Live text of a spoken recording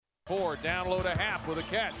4, down low to Happ with a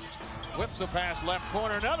catch. Whips the pass left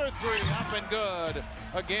corner, another 3, up and good.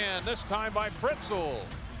 Again, this time by Pritzel.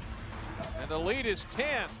 And the lead is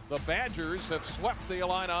 10. The Badgers have swept the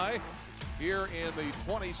Illini here in the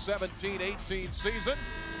 2017-18 season.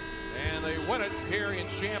 And they win it here in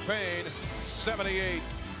Champaign,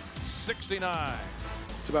 78-69.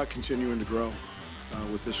 It's about continuing to grow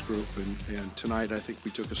with this group. And tonight I think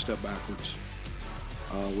we took a step backwards,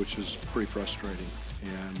 which is pretty frustrating.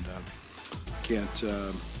 And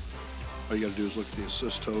all you got to do is look at the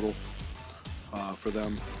assist total for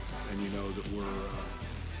them, and you know that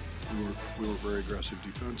we were very aggressive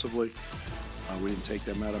defensively. We didn't take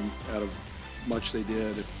them out of much they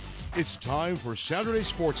did. It's time for Saturday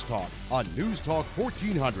Sports Talk on News Talk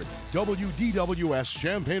 1400 WDWS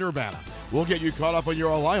Champaign-Urbana. We'll get you caught up on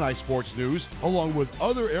your Illini sports news along with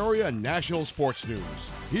other area and national sports news.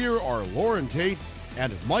 Here are Loren Tate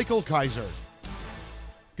and Michael Kiser.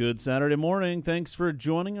 Good Saturday morning. Thanks for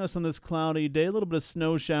joining us on this cloudy day. A little bit of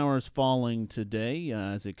snow showers falling today,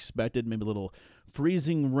 as expected. Maybe a little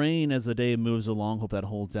freezing rain as the day moves along. Hope that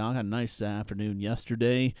holds out. Had a nice afternoon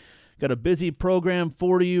yesterday. Got a busy program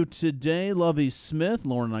for you today. Lovie Smith,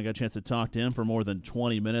 Loren and I got a chance to talk to him for more than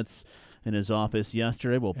 20 minutes in his office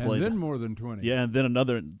yesterday. We'll play and then more than 20. Yeah, and then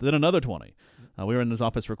another 20. We were in his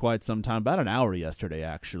office for quite some time, about an hour yesterday,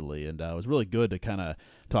 actually, and it was really good to kind of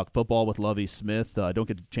talk football with Lovie Smith. I don't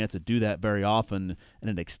get a chance to do that very often in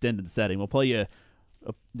an extended setting. We'll play you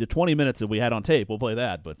the 20 minutes that we had on tape. We'll play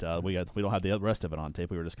that, but we don't have the rest of it on tape.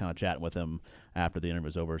 We were just kind of chatting with him after the interview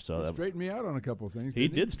was over. So he straightened me out on a couple of things. He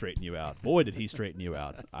did straighten you out. Boy, did he straighten you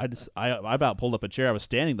out. I about pulled up a chair. I was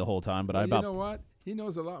standing the whole time, but you know what? He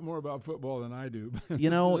knows a lot more about football than I do.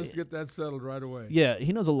 You know, let's get that settled right away. Yeah,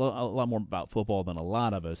 he knows a lot more about football than a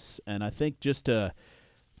lot of us, and I think just to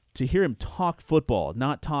hear him talk football,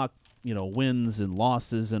 not talk wins and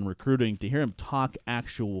losses and recruiting, to hear him talk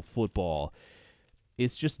actual football,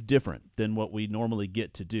 it's just different than what we normally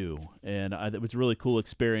get to do, and it was a really cool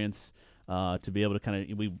experience. To be able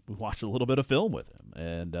to we watched a little bit of film with him,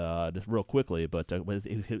 and just real quickly, but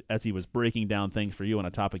as he was breaking down things for you on a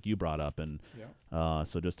topic you brought up, and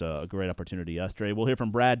so just a great opportunity yesterday. We'll hear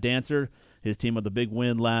from Brad Dancer, his team with the big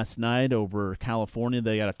win last night over California.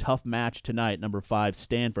 They got a tough match tonight. Number 5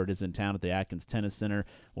 Stanford is in town at the Atkins Tennis Center.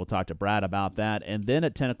 We'll talk to Brad about that, and then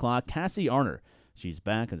at 10 o'clock, Cassie Arner. She's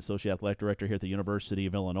back, an Associate Athletic Director here at the University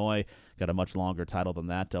of Illinois. Got a much longer title than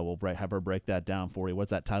that. We'll have her break that down for you.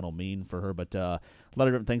 What's that title mean for her? But a lot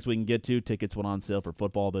of different things we can get to. Tickets went on sale for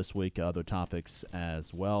football this week, other topics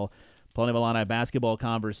as well. Plenty of Illini basketball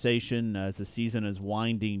conversation as the season is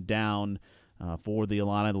winding down for the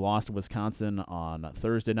Illini. They lost to Wisconsin on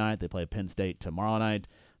Thursday night. They play Penn State tomorrow night.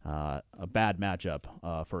 A bad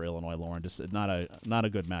matchup for Illinois, Loren. Just not a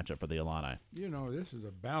good matchup for the Illini. This is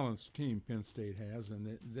a balanced team Penn State has,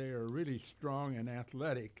 and they are really strong and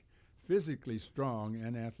athletic, physically strong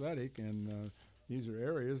and athletic, and these are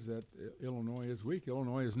areas that Illinois is weak.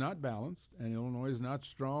 Illinois is not balanced, and Illinois is not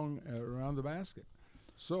strong around the basket.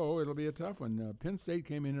 So it'll be a tough one. Penn State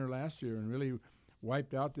came in here last year and really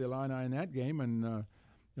wiped out the Illini in that game, and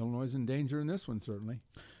Illinois is in danger in this one, certainly.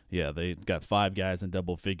 Yeah, they got 5 guys in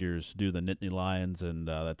double figures due to the Nittany Lions, and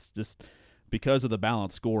that's just because of the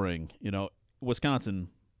balanced scoring. Wisconsin,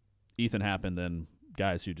 Ethan Happ, and then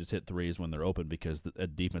guys who just hit threes when they're open because the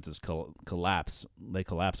defenses collapse. They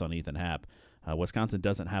collapse on Ethan Happ. Wisconsin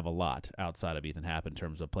doesn't have a lot outside of Ethan Happ in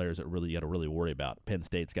terms of players that you got to really worry about. Penn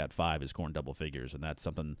State's got 5 who's scoring double figures, and that's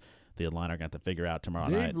something the Illini are going to have to figure out tomorrow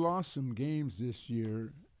night. They've lost some games this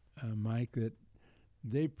year, Mike, that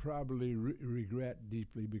they probably regret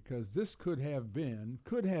deeply, because this could have been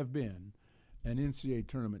an NCAA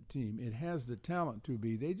tournament team. It has the talent to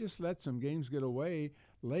be. They just let some games get away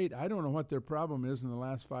late. I don't know what their problem is in the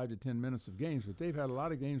last 5 to 10 minutes of games, but they've had a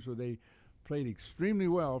lot of games where they played extremely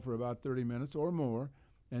well for about 30 minutes or more,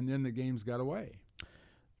 and then the games got away.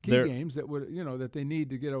 Games that would, that they need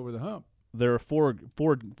to get over the hump. There are four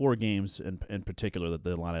games in particular that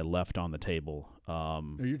the Illini left on the table.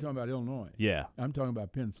 You're talking about Illinois. Yeah. I'm talking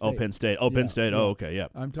about Penn State. Oh, Penn State. Oh, yeah, Penn State. Yeah. Oh, okay, yeah.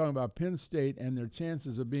 I'm talking about Penn State and their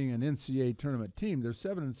chances of being an NCAA tournament team. They're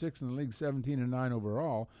 7-6 in the league, 17-9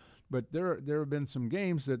 overall. But there have been some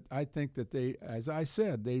games that I think that they, as I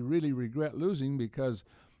said, they really regret losing, because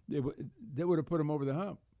they would have put them over the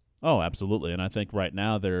hump. Oh, absolutely. And I think right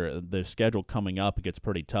now their schedule coming up gets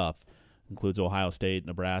pretty tough. Includes Ohio State,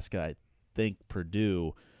 Nebraska, I think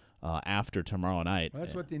Purdue after tomorrow night. Well,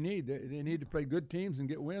 that's what they need. They need to play good teams and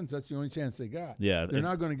get wins. That's the only chance they got. Yeah, they're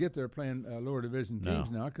not going to get there playing lower division teams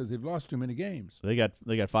now, because they've lost too many games. They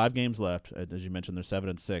got 5 games left. As you mentioned, they're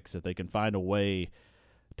 7-6. If they can find a way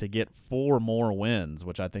to get 4 more wins,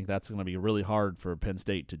 which I think that's going to be really hard for Penn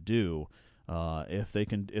State to do. If the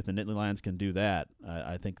Nittany Lions can do that,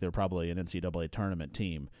 I think they're probably an NCAA tournament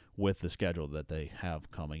team with the schedule that they have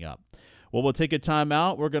coming up. Well, we'll take a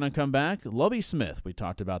timeout. We're going to come back. Lovie Smith, we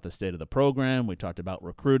talked about the state of the program. We talked about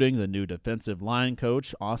recruiting, the new defensive line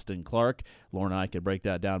coach, Austin Clark. Loren and I could break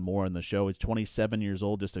that down more in the show. He's 27 years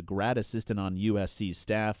old, just a grad assistant on USC's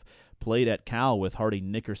staff, played at Cal with Hardy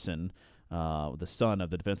Nickerson, the son of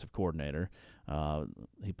the defensive coordinator.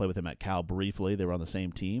 He played with him at Cal briefly. They were on the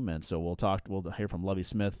same team, and so we'll hear from Lovie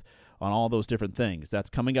Smith on all those different things. That's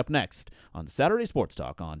coming up next on Saturday Sports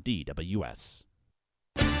Talk on DWS.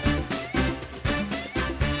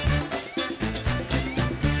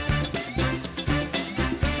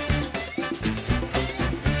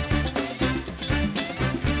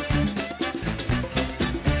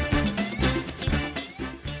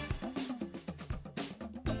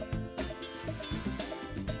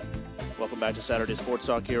 Welcome back to Saturday Sports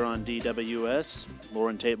Talk here on DWS.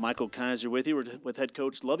 Loren, Tate, Michael Kiser with you. We're with head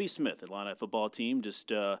coach Lovie Smith, the Illini football team.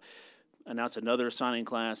 Just announced another signing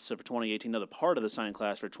class for 2018, another part of the signing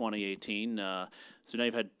class for 2018. So now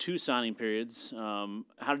you've had 2 signing periods. How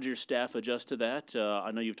did your staff adjust to that? I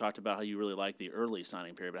know you've talked about how you really like the early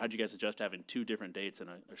signing period, but how did you guys adjust to having 2 different dates in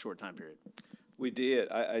a short time period? We did.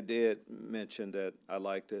 I did mention that I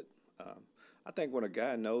liked it. I think when a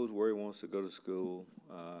guy knows where he wants to go to school,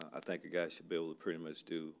 I think a guy should be able to pretty much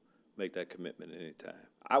make that commitment at any time.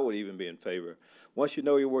 I would even be in favor. Once you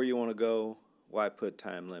know where you want to go, why put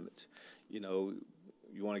time limits? You know,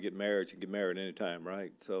 you want to get married, you can get married any time,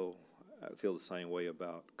 right? So I feel the same way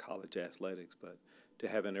about college athletics, but to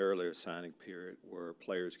have an earlier signing period where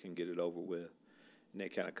players can get it over with and they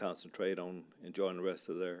kind of concentrate on enjoying the rest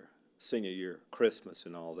of their senior year, Christmas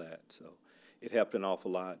and all that. So it helped an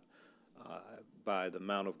awful lot. By the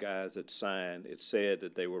amount of guys that signed, it said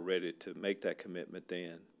that they were ready to make that commitment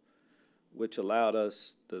then, which allowed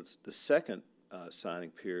us, the second signing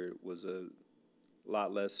period was a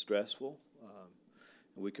lot less stressful,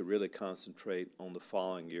 and we could really concentrate on the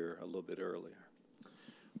following year a little bit earlier.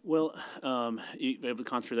 Well, you were able to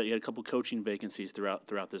concentrate that. You had a couple coaching vacancies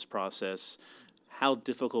throughout this process. How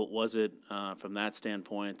difficult was it from that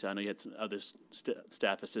standpoint? I know you had some other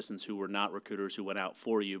staff assistants who were not recruiters who went out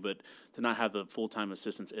for you, but to not have the full-time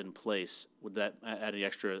assistants in place, would that add any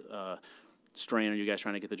extra strain? Are you guys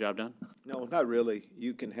trying to get the job done? No, not really.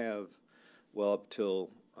 You can have, up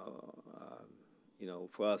till,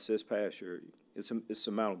 for us this past year, it's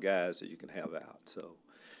the amount of guys that you can have out. So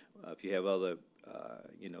if you have other,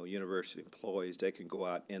 university employees, they can go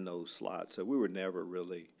out in those slots. So we were never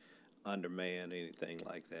really undermanned, anything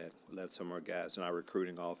like that. We let some of our guys in our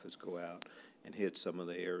recruiting office go out and hit some of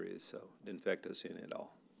the areas, so it didn't affect us in at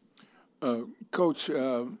all. Coach,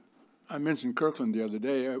 I mentioned Kirkland the other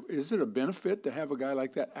day. Is it a benefit to have a guy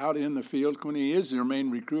like that out in the field when he is your main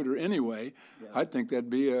recruiter anyway? Yeah. I think that'd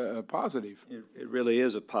be a positive. It really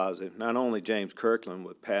is a positive. Not only James Kirkland,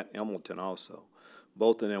 but Pat Embleton also.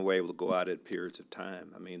 Both of them were able to go out at periods of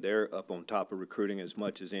time. I mean, they're up on top of recruiting as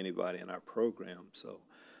much as anybody in our program, so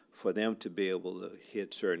for them to be able to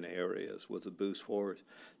hit certain areas was a boost for us.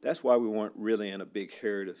 That's why we weren't really in a big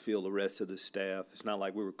hurry to fill the rest of the staff. It's not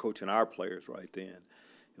like we were coaching our players right then.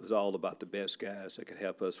 It was all about the best guys that could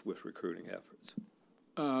help us with recruiting efforts.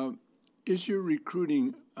 Is your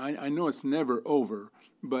recruiting, I know it's never over,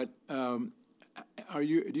 but do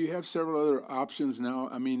you have several other options now?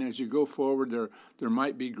 I mean, as you go forward, there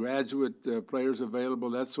might be graduate players available,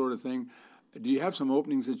 that sort of thing. Do you have some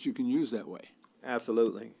openings that you can use that way?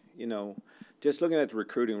 Absolutely. Just looking at the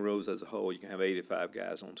recruiting rules as a whole, you can have 85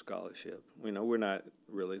 guys on scholarship. We're not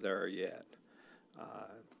really there yet.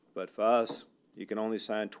 But for us, you can only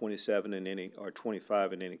sign 27 in any or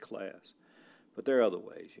 25 in any class. But there are other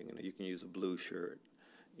ways. You can use a blue shirt.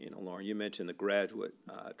 Loren, you mentioned the graduate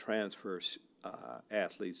transfer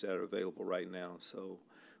athletes that are available right now. So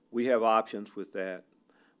we have options with that.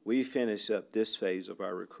 We finish up this phase of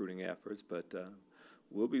our recruiting efforts, but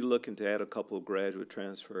we'll be looking to add a couple of graduate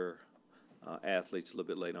transfer athletes a little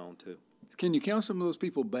bit later on, too. Can you count some of those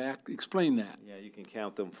people back? Explain that. Yeah, you can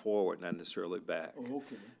count them forward, not necessarily back. Oh,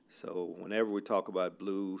 okay. So whenever we talk about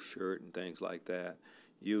blue shirt and things like that,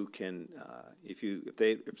 you can, if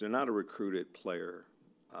they're not a recruited player,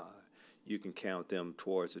 you can count them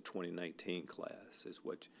towards the 2019 class,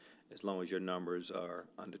 as long as your numbers are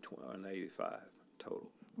under 85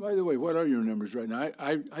 total. By the way, what are your numbers right now?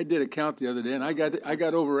 I did a count the other day, and I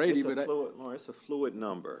got over 80. It's a fluid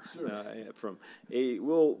number. Sure.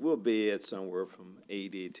 We'll be at somewhere from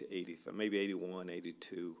 80 to 85, maybe 81,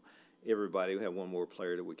 82. We have one more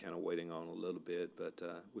player that we're kind of waiting on a little bit, but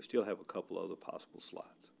we still have a couple other possible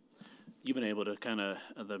slots. you've been able to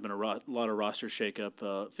there've been a lot of roster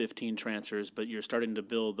shakeup, 15 transfers, but you're starting to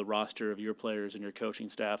build the roster of your players and your coaching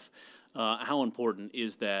staff. How important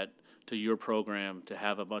is that to your program to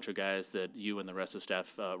have a bunch of guys that you and the rest of the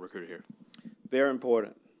staff recruited here? Very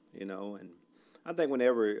important, and I think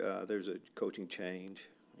whenever there's a coaching change,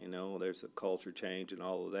 there's a culture change and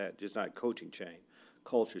all of that, just not coaching change,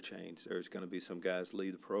 culture change, there's going to be some guys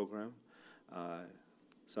leave the program.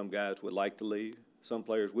 Some guys would like to leave. Some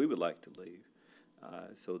players we would like to leave.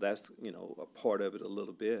 So that's, a part of it a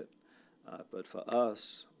little bit. But for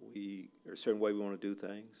us, there's a certain way we want to do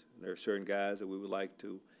things. There are certain guys that we would like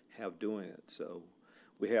to have doing it. So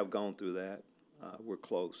we have gone through that. We're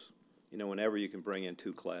close. Whenever you can bring in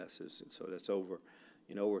 2 classes, and so that's over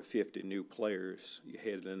 50 new players, you're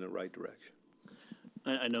headed in the right direction.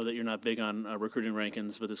 I know that you're not big on recruiting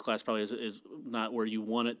rankings, but this class probably is not where you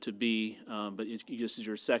want it to be. But this is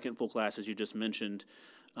your second full class, as you just mentioned.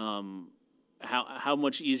 How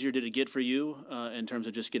much easier did it get for you in terms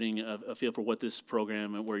of just getting a feel for what this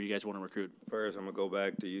program and where you guys want to recruit? First, I'm going to go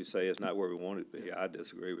back to you say it's not where we want it to be. I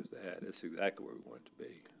disagree with that. It's exactly where we want it to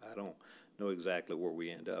be. I don't know exactly where we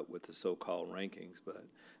end up with the so-called rankings, but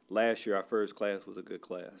last year our first class was a good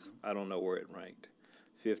class. I don't know where it ranked.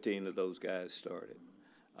 15 of those guys started.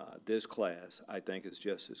 This class, I think, is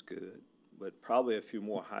just as good, but probably a few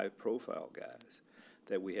more high-profile guys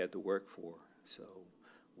that we had to work for. So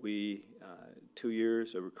we, 2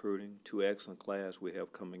 years of recruiting, 2 excellent class we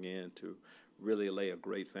have coming in to really lay a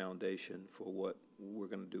great foundation for what we're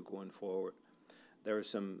going to do going forward. There were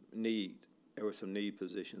some need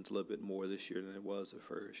positions a little bit more this year than it was the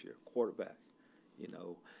first year. Quarterback,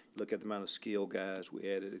 look at the amount of skill guys we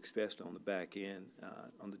added, especially on the back end,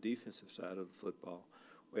 on the defensive side of the football.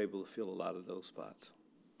 We're able to fill a lot of those spots.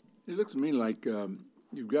 It looks to me like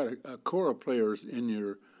you've got a core of players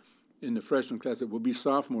in the freshman class that will be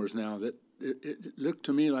sophomores now. That it looked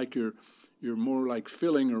to me like you're more like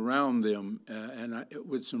filling around them,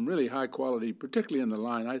 with some really high quality, particularly in the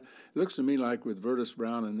line. It looks to me like with Vertus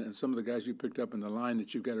Brown and some of the guys you picked up in the line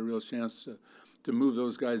that you've got a real chance to move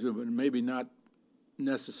those guys in, but maybe not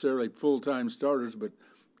necessarily full-time starters, but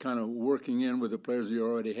kind of working in with the players you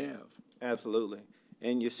already have. Absolutely.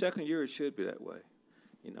 And your second year, it should be that way.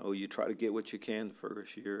 You try to get what you can the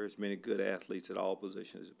first year, as many good athletes at all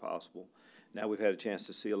positions as possible. Now we've had a chance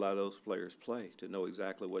to see a lot of those players play, to know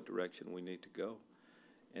exactly what direction we need to go.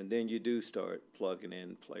 And then you do start plugging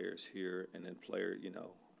in players here and then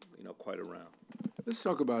quite around. Let's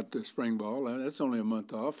talk about the spring ball. That's only a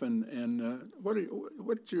month off. And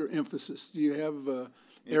what's your emphasis? Do you have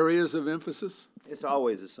areas of emphasis? It's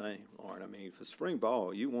always the same, Loren. For spring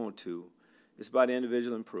ball, it's about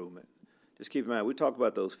individual improvement. Just keep in mind, we talk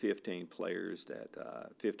about those 15 players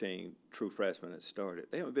 15 true freshmen that started.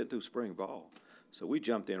 They haven't been through spring ball. So we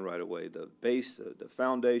jumped in right away. The base, the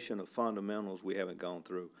foundation of fundamentals we haven't gone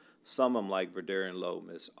through. Some of them, like Verdarian Lowe,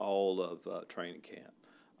 missed all of training camp.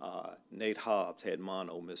 Nate Hobbs had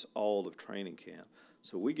mono, missed all of training camp.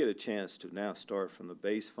 So we get a chance to now start from the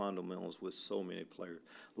base fundamentals with so many players.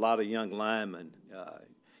 A lot of young linemen.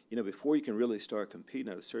 Before you can really start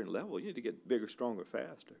competing at a certain level, you need to get bigger, stronger,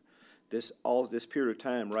 faster. This period of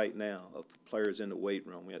time right now of players in the weight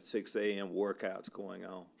room, we had 6 a.m. workouts going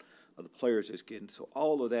on, of the players just getting, so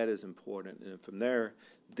all of that is important. And from there,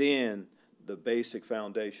 then the basic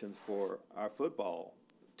foundations for our football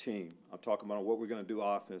team. I'm talking about what we're going to do: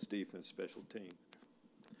 offense, defense, special team.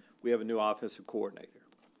 We have a new offensive coordinator.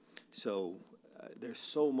 So there's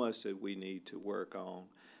so much that we need to work on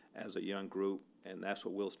as a young group, and that's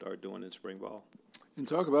what we'll start doing in spring ball. And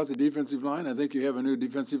talk about the defensive line. I think you have a new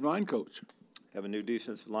defensive line coach. Have a new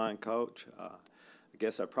defensive line coach. I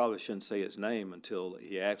guess I probably shouldn't say his name until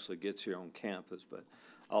he actually gets here on campus, but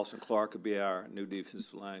Austin Clark will be our new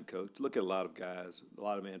defensive line coach. Look at a lot of guys, a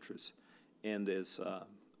lot of interest in this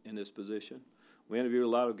position. We interviewed a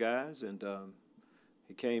lot of guys, and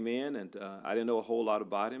he came in, and I didn't know a whole lot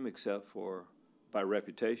about him except for by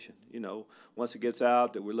reputation. Once it gets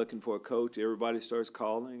out that we're looking for a coach, everybody starts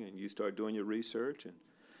calling, and you start doing your research. And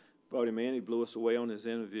brought him in. He blew us away on his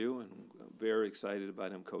interview, and I'm very excited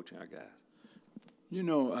about him coaching our guys.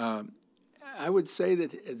 I would say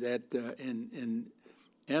that in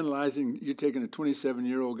analyzing, you're taking a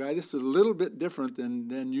 27-year-old guy. This is a little bit different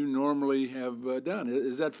than you normally have done.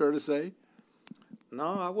 Is that fair to say?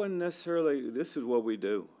 No, I wouldn't necessarily. This is what we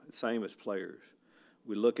do. Same as players.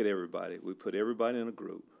 We look at everybody. We put everybody in a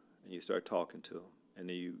group, and you start talking to them, and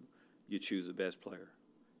then you choose the best player.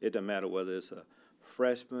 It doesn't matter whether it's a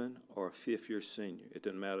freshman or a fifth-year senior. It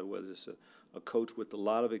doesn't matter whether it's a coach with a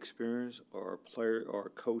lot of experience or a player or a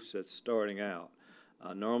coach that's starting out.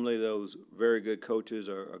 Normally those very good coaches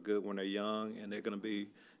are good when they're young, and they're going to be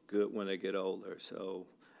good when they get older. So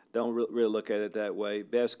don't really look at it that way.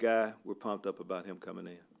 Best guy, we're pumped up about him coming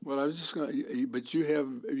in. Well, I was just going to, but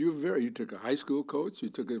you took a high school coach, you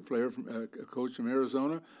took a coach from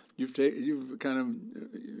Arizona. You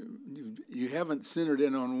haven't centered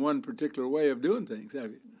in on one particular way of doing things,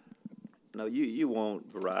 have you? No, you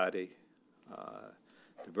want variety,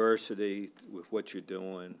 diversity with what you're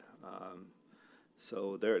doing.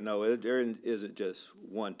 So there isn't just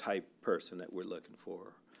one type person that we're looking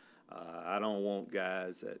for. I don't want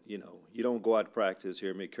guys that, you don't go out to practice,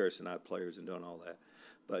 hear me cursing out players and doing all that.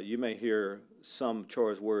 But you may hear some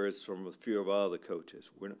choice words from a few of our other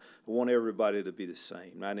coaches. We want everybody to be the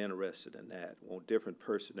same. Not interested in that. We want different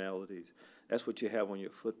personalities. That's what you have on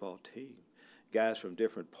your football team. Guys from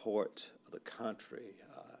different parts of the country,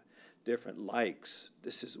 different likes.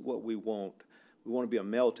 This is what we want. We want to be a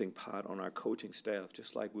melting pot on our coaching staff,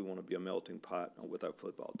 just like we want to be a melting pot with our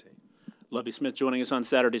football team. Lovie Smith joining us on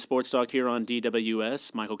Saturday Sports Talk here on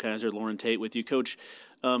DWS. Michael Kiser, Loren Tate with you. Coach,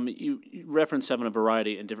 you referenced having a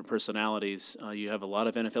variety and different personalities. You have a lot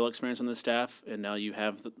of NFL experience on the staff, and now you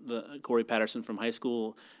have the Corey Patterson from high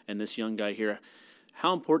school and this young guy here.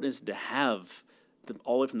 How important is it to have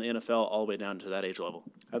all the way from the NFL all the way down to that age level?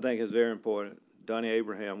 I think it's very important. Donnie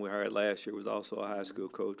Abraham, we hired last year, was also a high school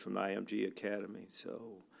coach from the IMG Academy. So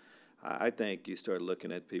I think you start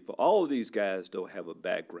looking at people. All of these guys don't have a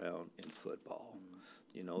background in football.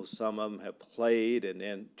 Some of them have played and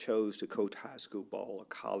then chose to coach high school ball or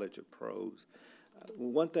college or pros.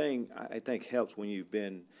 One thing I think helps when you've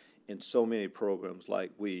been in so many programs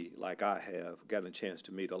like I have, gotten a chance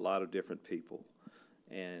to meet a lot of different people,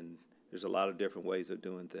 and there's a lot of different ways of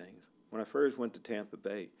doing things. When I first went to Tampa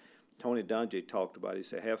Bay, Tony Dungy talked about it. He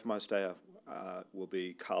said, half of my staff will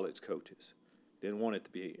be college coaches. Didn't want it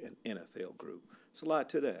to be an NFL group. There's a lot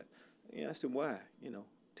to that. I asked him why.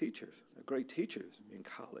 Teachers. They're great teachers in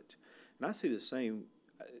college. And I see the same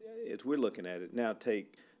as we're looking at it. Now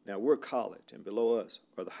we're college, and below us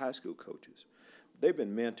are the high school coaches. They've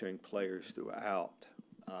been mentoring players throughout,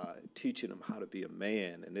 teaching them how to be a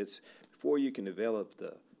man. And it's before you can develop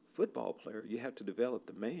the football player, you have to develop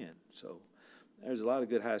the man. So there's a lot of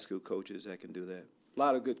good high school coaches that can do that. A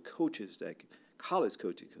lot of good coaches college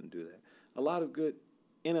coaches can do that. A lot of good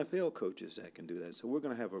NFL coaches that can do that. So we're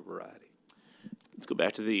going to have a variety. Let's go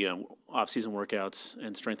back to the off-season workouts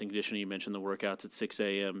and strength and conditioning. You mentioned the workouts at 6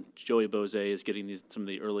 a.m. Joey Bose is getting some of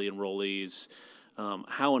the early enrollees.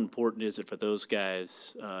 How important is it for those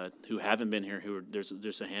guys who haven't been here,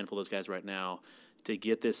 there's a handful of those guys right now, to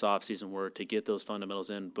get this off-season work, to get those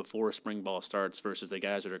fundamentals in before spring ball starts versus the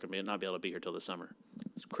guys that are going to not be able to be here till the summer?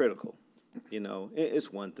 It's critical.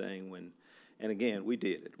 It's one thing and again, we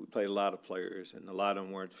did it. We played a lot of players, and a lot of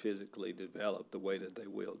them weren't physically developed the way that they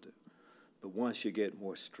will do. But once you get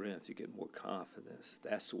more strength, you get more confidence.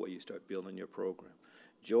 That's the way you start building your program.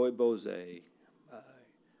 Joey Bose,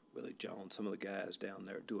 Willie Jones, some of the guys down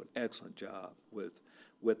there do an excellent job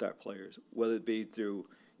with our players, whether it be through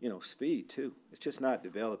speed too. It's just not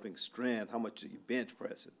developing strength, how much are you bench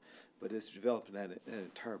pressing, but it's developing that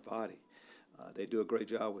entire body. They do a great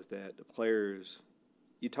job with that. The players,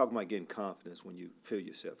 you talk about getting confidence when you feel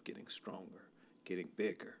yourself getting stronger, getting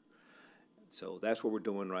bigger. So that's what we're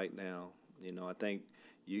doing right now. I think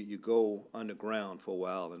you go underground for a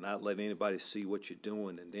while and not let anybody see what you're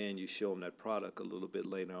doing, and then you show them that product a little bit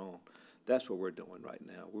later on. That's what we're doing right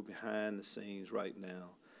now. We're behind the scenes right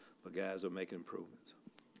now, but guys are making improvements.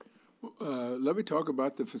 Let me talk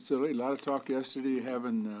about the facility. A lot of talk yesterday,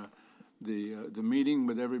 having the meeting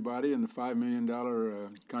with everybody and the $5 million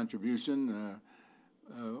contribution.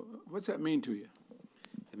 What's that mean to you?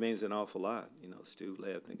 It means an awful lot. Stu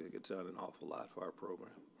Levnick gets done an awful lot for our program.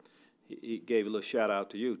 He gave a little shout out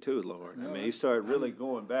to you too, Loren. No, he started really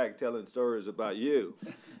going back, telling stories about you,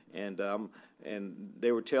 and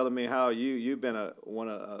they were telling me how you've been a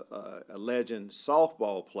legend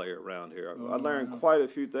softball player around here. I learned quite a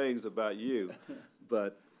few things about you,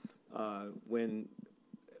 but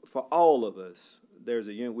for all of us,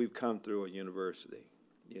 we've come through a university,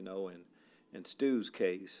 and in Stu's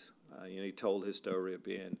case, he told his story of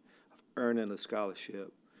earning a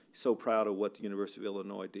scholarship. So proud of what the University of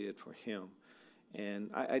Illinois did for him. And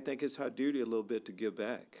I think it's our duty a little bit to give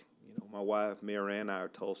back. My wife, Mary Ann, and I are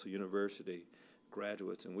Tulsa University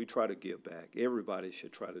graduates, and we try to give back. Everybody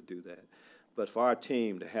should try to do that. But for our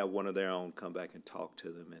team to have one of their own come back and talk to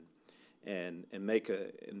them and make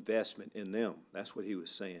an investment in them, that's what he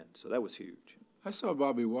was saying. So that was huge. I saw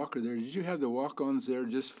Bobby Walker there. Did you have the walk-ons there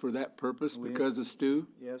just for that purpose because of Stu?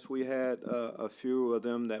 Yes, we had a few of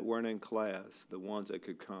them that weren't in class, the ones that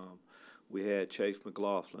could come. We had Chase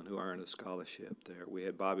McLaughlin, who earned a scholarship there. We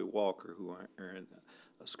had Bobby Walker, who earned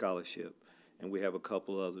a scholarship. And we have a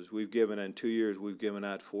couple others. In 2 years, we've given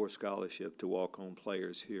out 4 scholarships to walk-on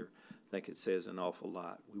players here. I think it says an awful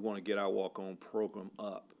lot. We want to get our walk-on program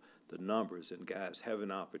up, the numbers, and guys have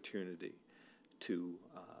an opportunity to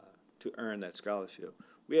earn that scholarship.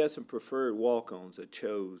 We had some preferred walk-ons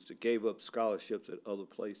that gave up scholarships at other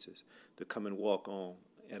places to come and walk on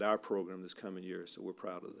at our program this coming year, so we're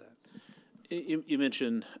proud of that. You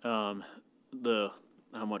mentioned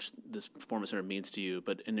how much this performance center means to you,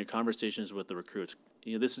 but in your conversations with the recruits,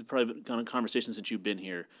 this is probably kind of conversation since you've been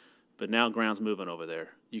here, but now ground's moving over there.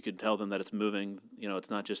 You could tell them that it's moving. It's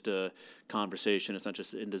not just a conversation. It's not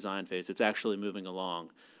just in design phase. It's actually moving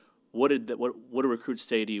along. What do recruits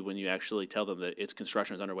say to you when you actually tell them that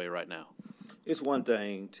construction is underway right now? It's one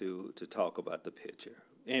thing to talk about the picture.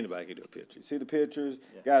 Anybody can do a picture. You see the pictures?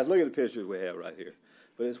 Yeah. Guys, look at the pictures we have right here.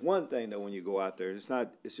 But it's one thing, though, when you go out there,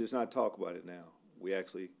 it's just not talk about it now. We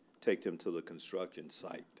actually take them to the construction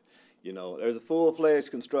site. There's a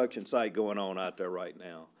full-fledged construction site going on out there right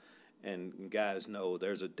now. And guys know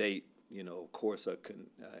there's a date, of course, a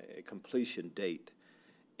completion date.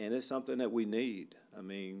 And it's something that we need. I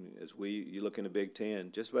mean, you look in the Big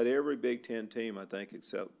Ten, just about every Big Ten team, I think,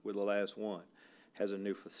 except with the last one, has a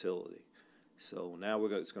new facility. So now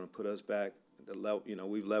it's going to put us back.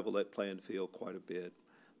 We've leveled that playing field quite a bit.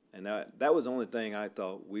 And that was the only thing I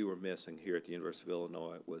thought we were missing here at the University of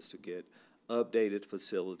Illinois was to get updated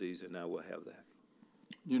facilities, and now we'll have that.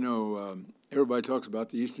 Everybody talks about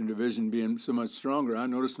the Eastern Division being so much stronger. I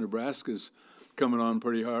noticed Nebraska's coming on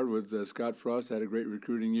pretty hard with Scott Frost, had a great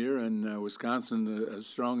recruiting year, and Wisconsin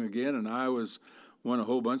strong again, and Iowa's won a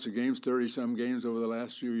whole bunch of games, 30-some games over the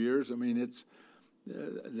last few years. I mean, it's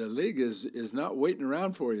the league is not waiting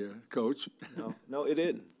around for you, Coach. No, it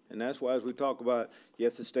isn't. And that's why, as we talk about, you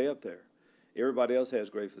have to stay up there. Everybody else has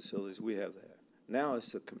great facilities. We have that. Now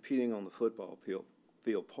it's the competing on the football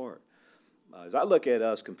field part. As I look at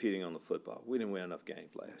us competing on the football, we didn't win enough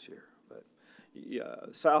games last year. But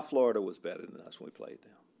South Florida was better than us when we played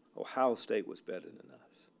them. Ohio State was better than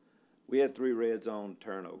us. We had 3 red zone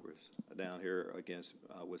turnovers down here against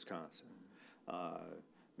Wisconsin.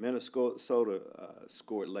 Minnesota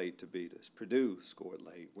scored late to beat us. Purdue scored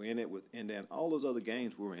late. We're in it and then all those other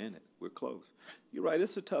games, we're in it. We're close. You're right,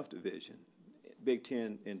 it's a tough division, Big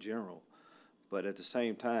Ten in general. But at the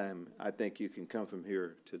same time, I think you can come from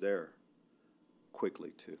here to there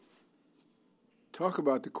quickly, too. Talk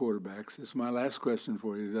about the quarterbacks. This is my last question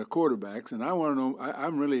for you, the quarterbacks. And I want to know,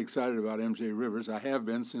 I'm really excited about M.J. Rivers. I have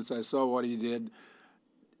been since I saw what he did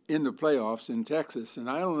in the playoffs in Texas, and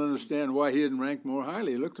I don't understand why he didn't rank more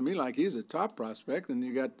highly. It looked to me like he's a top prospect, and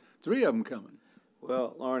you got 3 of them coming.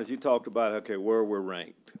 Well, Loren, as you talked about, where we're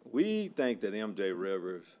ranked, we think that M.J.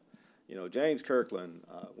 Rivers, James Kirkland,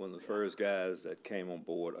 one of the first guys that came on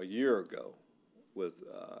board a year ago with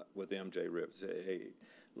M.J. Rivers, said, hey,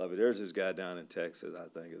 Lovie, there's this guy down in Texas I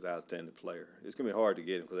think is an outstanding player. It's going to be hard to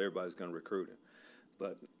get him because everybody's going to recruit him.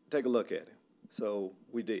 But take a look at him. So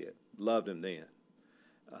we did. Loved him then.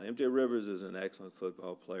 M.J. Rivers is an excellent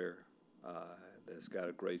football player that's got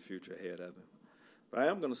a great future ahead of him. But I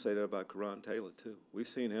am going to say that about Karan Taylor, too. We've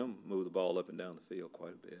seen him move the ball up and down the field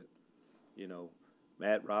quite a bit.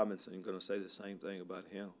 Matt Robinson, I'm going to say the same thing about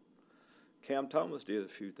him. Cam Thomas did a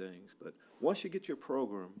few things. But once you get your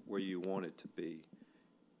program where you want it to be,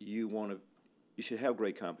 you should have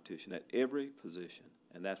great competition at every position,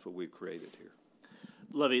 and that's what we've created here.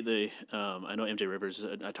 Lovie, I know M.J. Rivers.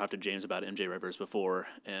 I talked to James about M.J. Rivers before,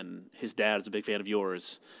 and his dad is a big fan of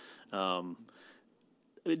yours. Do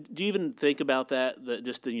you even think about that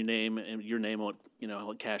just in your name and your name, what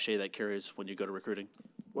cachet that carries when you go to recruiting?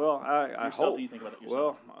 Well, I hope. Do you think about it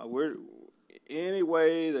yourself? Well, we're any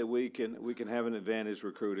way that we can have an advantage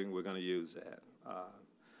recruiting, we're going to use that.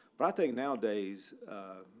 But I think nowadays,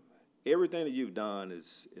 everything that you've done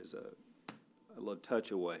is a little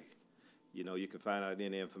touch away. You can find out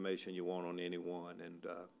any information you want on anyone, and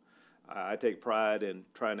I take pride in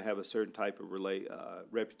trying to have a certain type of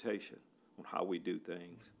reputation on how we do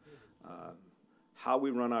things, how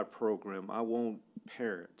we run our program. I want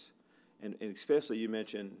parents, and especially you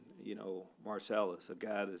mentioned, Marcellus, a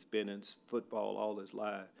guy that's been in football all his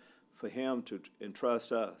life, for him to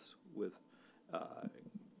entrust us with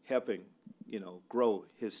helping, grow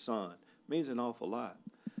his son means an awful lot.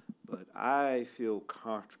 But I feel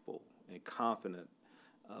comfortable and confident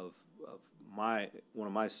of one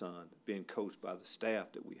of my sons being coached by the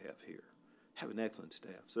staff that we have here. Have an excellent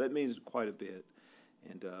staff. So that means quite a bit.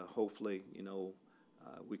 And hopefully,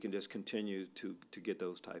 we can just continue to get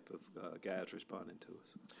those type of guys responding to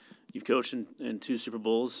us. You've coached in 2 Super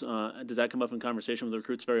Bowls. Does that come up in conversation with the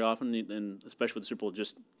recruits very often, and especially with the Super Bowl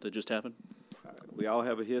that just happened? We all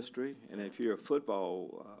have a history, and if you're a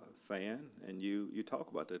football fan and you talk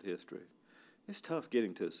about that history, it's tough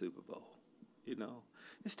getting to a Super Bowl.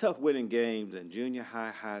 It's tough winning games in junior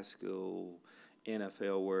high, high school,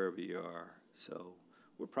 NFL, wherever you are. So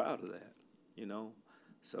we're proud of that,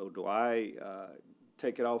 So do I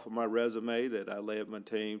take it off of my resume that I led my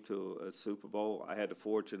team to a Super Bowl? I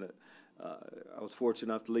was fortunate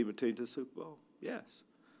enough to lead my team to the Super Bowl. Yes.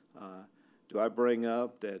 Do I bring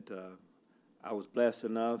up that I was blessed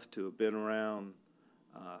enough to have been around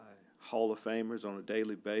Hall of Famers on a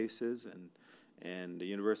daily basis, and the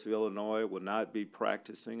University of Illinois will not be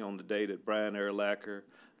practicing on the day that Brian Urlacher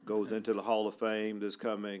goes into the Hall of Fame this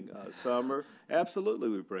coming summer? Absolutely,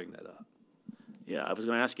 we bring that up. Yeah, I was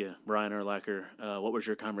going to ask you, Brian Urlacher, what was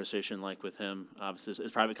your conversation like with him? Obviously, it's a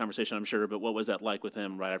private conversation, I'm sure, but what was that like with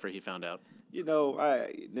him right after he found out?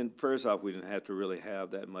 Then first off, we didn't have to really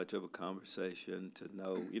have that much of a conversation to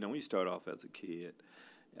know. When you start off as a kid,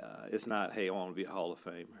 it's not, hey, I want to be a Hall of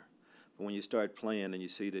Famer. But when you start playing and you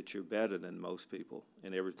see that you're better than most people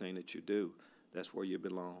in everything that you do, that's where you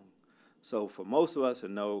belong. So for most of us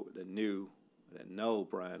that know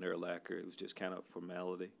Brian Urlacher, it was just kind of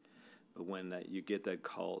formality. But when you get that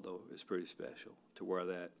call, though, it's pretty special to wear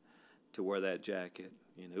that jacket.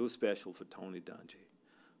 It was special for Tony Dungy,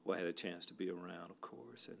 who I had a chance to be around, of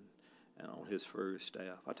course, and on his first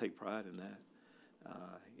staff. I take pride in that.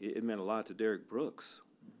 It meant a lot to Derek Brooks,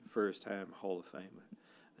 first-time Hall of Famer,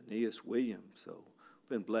 Aeneas Williams. So I've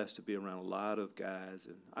been blessed to be around a lot of guys,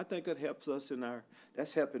 and I think that helps us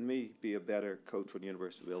that's helping me be a better coach for the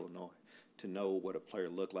University of Illinois, to know what a player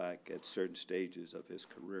looked like at certain stages of his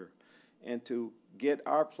career, and to get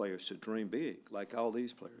our players to dream big like all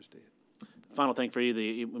these players did. Final thing for you,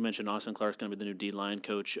 we mentioned Austin Clark's going to be the new D-line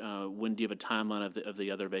coach. When do you have a timeline of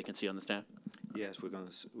the other vacancy on the staff? Yes, we're going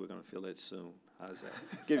to fill it soon. How's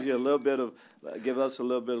that? Give us a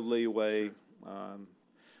little bit of leeway.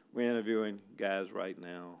 We're interviewing guys right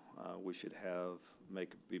now. We should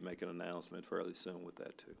be making an announcement fairly soon with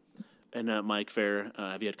that too. And Mike Fair,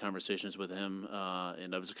 have you had conversations with him?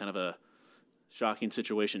 And that was kind of a shocking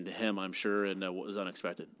situation to him, I'm sure, and what was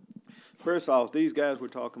unexpected. First off, these guys we're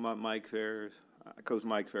talking about, Mike Fair, I coached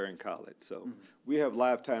Mike Fair in college, so we have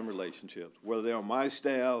lifetime relationships, whether they're on my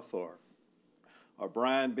staff or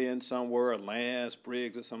Brian being somewhere, or Lance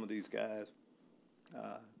Briggs, or some of these guys.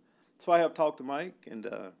 So I have talked to Mike, and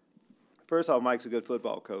first off, Mike's a good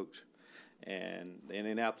football coach, and the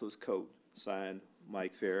Indianapolis coach signed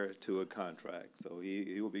Mike Fair to a contract, so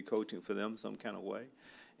he will be coaching for them some kind of way.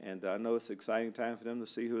 And I know it's an exciting time for them to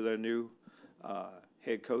see who their new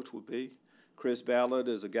head coach will be. Chris Ballard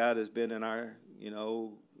is a guy that's been in our,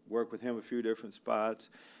 worked with him a few different spots.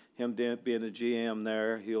 Him being the GM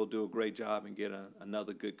there, he'll do a great job and get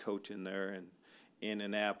another good coach in there. And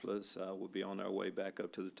Indianapolis will be on their way back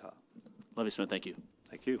up to the top. Lovie Smith, thank you.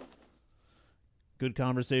 Thank you. Good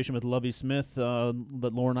conversation with Lovie Smith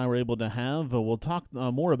that Loren and I were able to have. We'll talk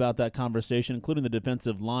more about that conversation, including the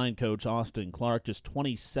defensive line coach, Austin Clark, just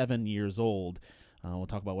 27 years old. We'll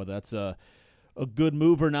talk about whether that's a good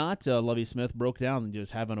move or not. Lovie Smith broke down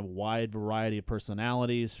just having a wide variety of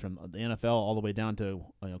personalities from the NFL all the way down to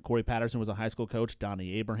Corey Patterson was a high school coach.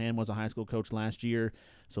 Donnie Abraham was a high school coach last year.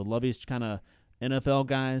 So Lovie's kind of NFL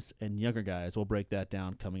guys and younger guys. We'll break that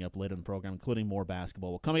down coming up later in the program, including more basketball.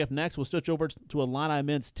 Well, coming up next, we'll switch over to Illini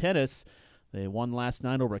men's tennis. They won last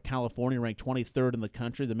night over California, ranked 23rd in the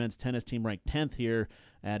country. The men's tennis team ranked 10th here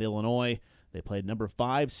at Illinois. They played number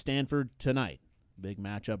 5 Stanford tonight. Big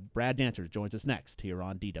matchup. Brad Dancer joins us next here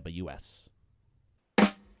on DWS.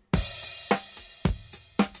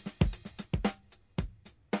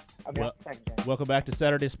 Welcome back to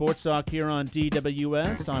Saturday Sports Talk here on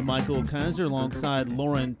DWS. I'm Michael Kiser alongside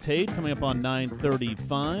Loren Tate, coming up on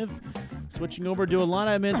 9:35. Switching over to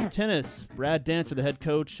Illini men's tennis. Brad Dancer, the head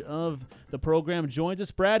coach of the program, joins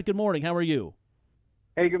us. Brad, good morning. How are you?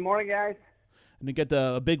 Hey, good morning, guys. And you get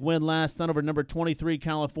a big win last night over number 23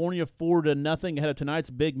 California, 4-0 ahead of tonight's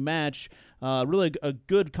big match. Really a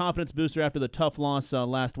good confidence booster after the tough loss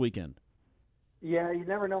last weekend. Yeah, you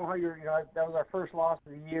never know how that was our first loss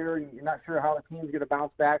of the year. You're not sure how the team's going to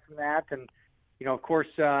bounce back from that. And, of course,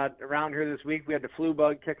 around here this week we had the flu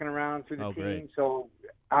bug kicking around through the team. Great. So,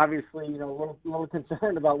 obviously, a little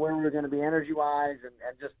concerned about where we were going to be energy-wise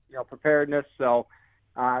and just, preparedness. So,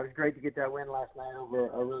 it was great to get that win last night over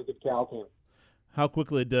a really good Cal team. How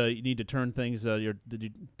quickly do you need to turn things? Did you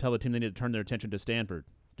tell the team they need to turn their attention to Stanford?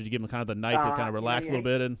 Did you give them kind of the night to kind of relax a little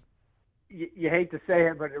bit? you hate to say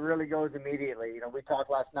it, but it really goes immediately. We talked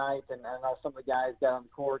last night, and I know some of the guys got on the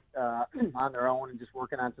court on their own and just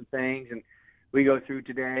working on some things. And we go through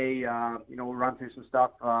today. We'll run through some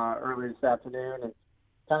stuff early this afternoon and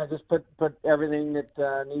kind of just put everything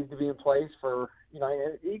that needs to be in place for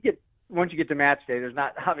once you get to match day. There's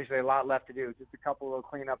not obviously a lot left to do. Just a couple of little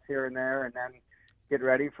cleanups here and there, and then get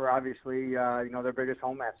ready for obviously their biggest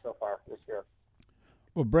home match so far this year.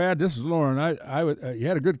 Well, Brad, this is Loren. You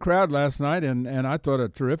had a good crowd last night, and I thought a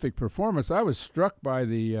terrific performance. I was struck by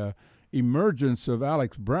the emergence of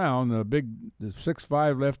Alex Brown, the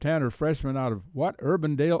 6'5" left-hander freshman out of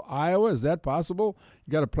Urbandale, Iowa. Is that possible?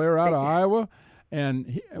 You got a player out of Iowa, and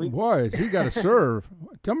he got a serve.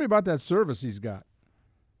 Tell me about that service he's got.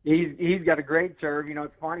 He's got a great serve.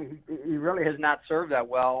 It's funny. He really has not served that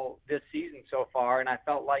well this season so far, and I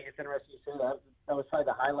felt like it's interesting to say that. That was probably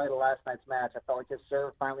the highlight of last night's match. I felt like his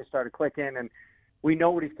serve finally started clicking, and we know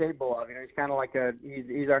what he's capable of. He's kind of like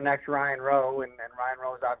he's our next Ryan Rowe, and Ryan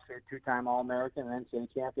Rowe is obviously a two-time All-American and NCAA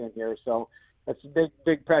champion here. So that's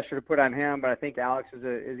big pressure to put on him. But I think Alex is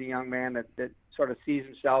a young man that sort of sees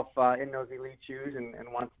himself in those elite shoes and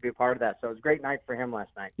wants to be a part of that. So it was a great night for him last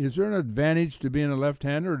night. Is there an advantage to being a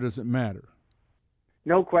left-hander, or does it matter?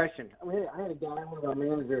 No question. I had a guy, one of our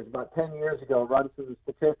managers, about 10 years ago, run through the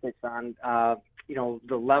statistics on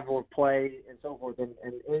the level of play and so forth. And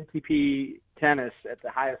ATP tennis at the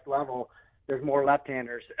highest level, there's more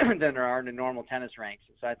left-handers than there are in the normal tennis ranks.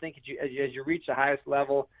 So I think as you reach the highest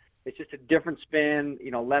level, it's just a different spin.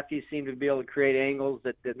 Lefties seem to be able to create angles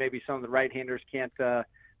that maybe some of the right-handers can't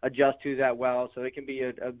adjust to that well. So it can be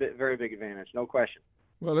a very big advantage, no question.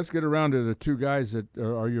 Well, let's get around to the two guys that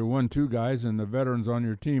are your 1-2 guys and the veterans on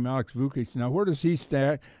your team, Alex Vukic. Now, where does he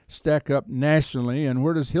stack up nationally, and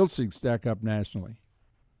where does Hilsig stack up nationally?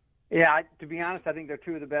 Yeah, to be honest, I think they're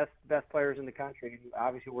two of the best players in the country.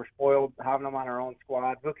 Obviously, we're spoiled having them on our own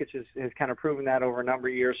squad. Vukic has kind of proven that over a number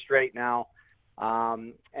of years straight now.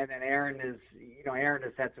 And then Aaron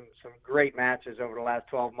has had some great matches over the last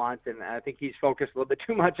 12 months, and I think he's focused a little bit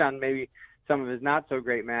too much on maybe some of his not so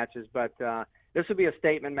great matches, but this will be a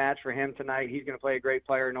statement match for him tonight. He's going to play a great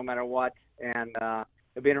player no matter what, and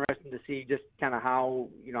it'll be interesting to see just kind of how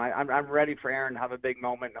I'm ready for Aaron to have a big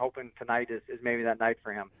moment, and hoping tonight is maybe that night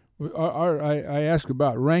for him. I ask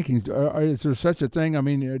about rankings. Is there such a thing? I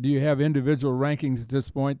mean, do you have individual rankings at this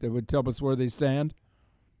point that would tell us where they stand?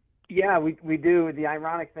 Yeah, we do. The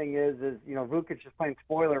ironic thing is Vukic is playing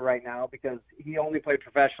spoiler right now because he only played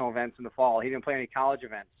professional events in the fall. He didn't play any college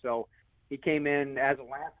events, so he came in as of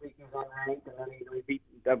last week. He was unranked, and then he beat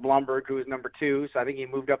Blumberg, who was number 2. So I think he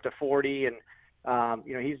moved up to 40, and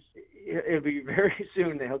it'll be very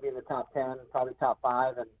soon that he'll be in the top 10, probably top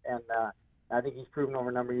 5, and I think he's proven over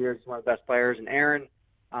a number of years he's one of the best players. And Aaron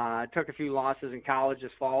took a few losses in college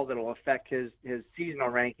this fall that'll affect his seasonal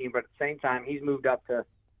ranking, but at the same time he's moved up to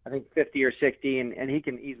I think 50 or 60, and he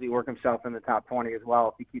can easily work himself in the top 20 as well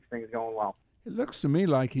if he keeps things going well. It looks to me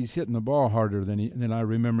like he's hitting the ball harder than I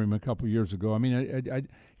remember him a couple of years ago. I mean,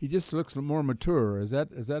 he just looks more mature. Is that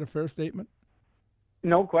a fair statement?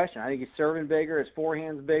 No question. I think he's serving bigger. His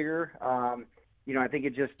forehand's bigger. I think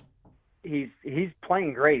it just he's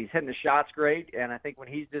playing great. He's hitting the shots great, and I think when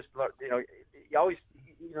he's just he always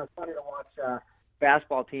it's funny to watch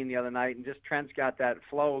basketball team the other night, and just Trent's got that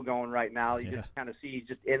flow going right now. You just kind of see he's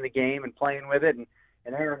just in the game and playing with it, and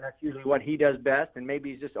Aaron, that's usually what he does best, and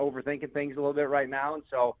maybe he's just overthinking things a little bit right now, and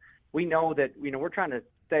so we know that we're trying to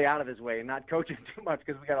stay out of his way and not coach him too much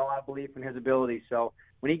because we got a lot of belief in his ability. So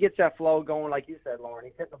when he gets that flow going, like you said, Loren,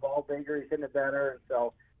 he's hitting the ball bigger, he's hitting it better, and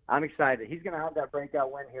so I'm excited. He's going to have that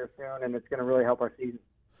breakout win here soon, and it's going to really help our season.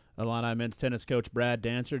 Illini men's tennis coach Brad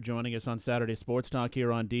Dancer joining us on Saturday Sports Talk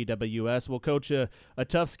here on DWS. Well, Coach, a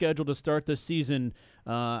tough schedule to start this season.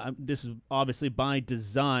 This is obviously by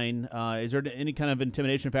design. Is there any kind of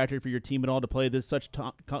intimidation factor for your team at all to play this such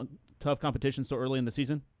tough competition so early in the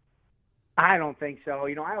season? I don't think so.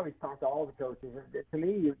 I always talk to all the coaches. To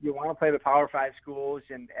me, you want to play the Power 5 schools,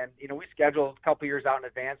 and we schedule a couple years out in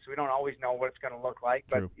advance, so we don't always know what it's going to look like.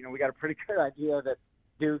 But, we got a pretty good idea that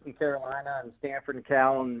Duke and Carolina and Stanford and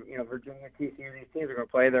Cal and Virginia, TCU, these teams are going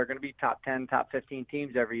to play. They're going to be top 10, top 15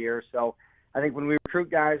 teams every year. So I think when we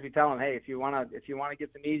recruit guys, we tell them, hey, if you want to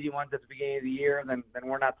get some easy ones at the beginning of the year, then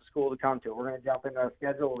we're not the school to come to. We're going to jump into our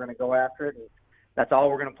schedule. We're going to go after it, and that's all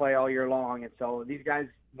we're going to play all year long. And so these guys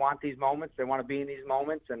want these moments. They want to be in these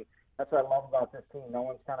moments, and that's what I love about this team. No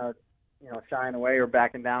one's kind of shying away or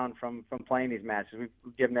backing down from playing these matches.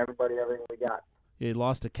 We've given everybody everything we got. He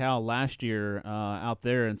lost to Cal last year out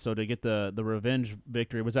there, and so to get the revenge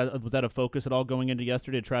victory, was that a focus at all going into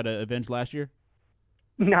yesterday to try to avenge last year?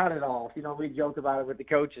 Not at all. We joke about it with the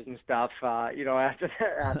coaches and stuff,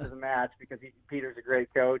 after the match, because Peter's a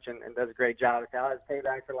great coach and does a great job. It's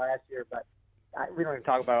payback for last year, but we don't even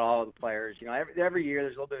talk about all of the players. Every year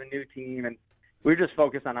there's a little bit of a new team, and we're just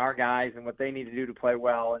focused on our guys and what they need to do to play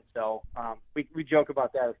well. And so we joke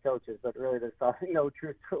about that as coaches, but really there's no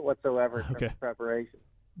truth to it whatsoever in terms of preparation.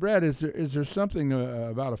 Brad, is there something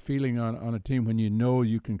about a feeling on a team when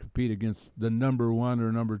you can compete against the number 1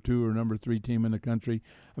 or number 2 or number 3 team in the country?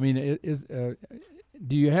 I mean,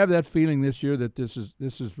 do you have that feeling this year that this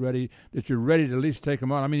is ready, that you're ready to at least take them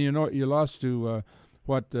on? I mean, you lost to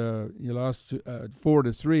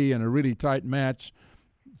 4-3 in a really tight match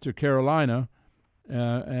to Carolina,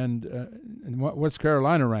 and what's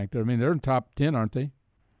Carolina ranked? I mean, they're in top 10, aren't they?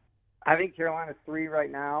 I think Carolina's 3 right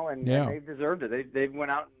now, and they've deserved it. They've went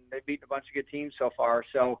out and they've beaten a bunch of good teams so far.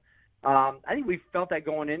 So I think we felt that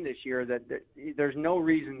going in this year that there's no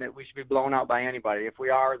reason that we should be blown out by anybody. If we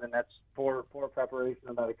are, then that's poor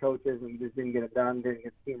preparation by the coaches, and we just didn't get it done, didn't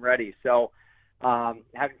get the team ready. So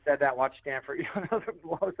having said that, watch Stanford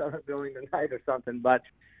blow us out of the building tonight or something. But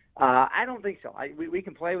I don't think so. We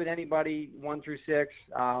can play with anybody 1 through 6.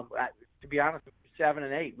 To be honest, 7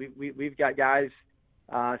 and 8. We've got guys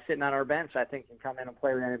sitting on our bench, I think, can come in and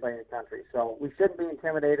play with anybody in the country. So we shouldn't be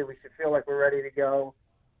intimidated. We should feel like we're ready to go.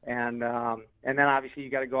 And then obviously you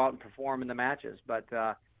got to go out and perform in the matches. But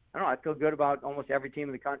I don't know. I feel good about almost every team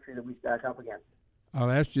in the country that we stack up against.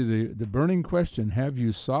 I'll ask you the burning question: have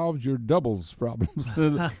you solved your doubles problems?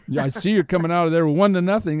 I see you're coming out of there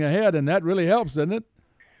 1-0 ahead, and that really helps, doesn't it?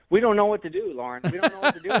 We don't know what to do, Loren. We don't know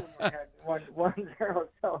what to do when we're ahead 1-0.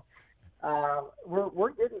 So.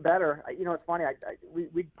 We're getting better. It's funny.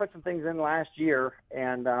 We put some things in last year,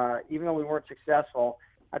 and even though we weren't successful,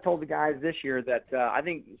 I told the guys this year that I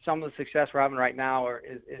think some of the success we're having right now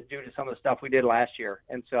is due to some of the stuff we did last year.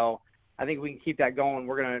 And so I think we can keep that going.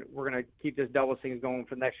 We're gonna keep this doubles thing going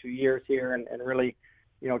for the next few years here, and really,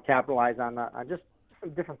 capitalize on just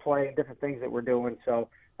some different play and different things that we're doing. So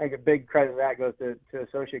I think a big credit of that goes to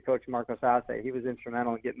associate coach Marcos Tate. He was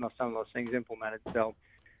instrumental in getting some of those things implemented. So.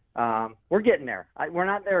 We're getting there. We're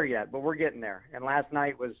not there yet, but we're getting there. And last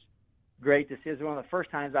night was great to see. It was one of the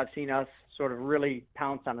first times I've seen us sort of really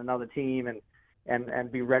pounce on another team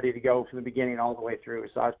and be ready to go from the beginning all the way through.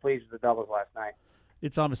 So I was pleased with the doubles last night.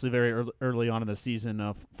 It's obviously very early on in the season,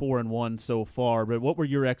 4-1 so far. But what were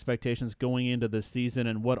your expectations going into this season,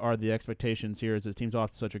 and what are the expectations here as the team's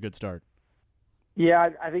off to such a good start? Yeah,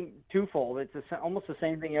 I think twofold. It's almost the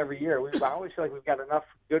same thing every year. I always feel like we've got enough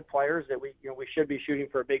good players that we should be shooting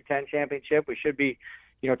for a Big Ten championship. We should be,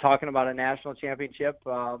 talking about a national championship.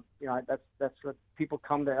 That's what people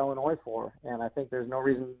come to Illinois for, and I think there's no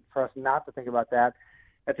reason for us not to think about that.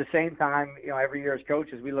 At the same time, every year as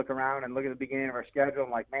coaches, we look around and look at the beginning of our schedule.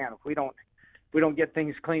 I'm like, man, if we don't get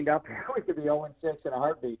things cleaned up, we could be 0-6 in a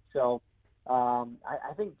heartbeat. So I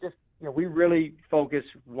think just. We really focus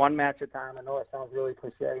one match at a time. I know it sounds really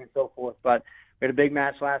cliche and so forth, but we had a big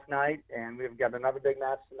match last night, and we've got another big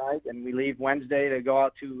match tonight, and we leave Wednesday to go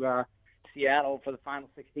out to Seattle for the final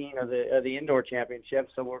 16 of the indoor championship.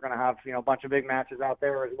 So we're going to have a bunch of big matches out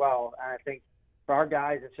there as well. And I think for our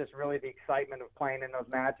guys, it's just really the excitement of playing in those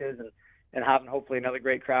matches and having hopefully another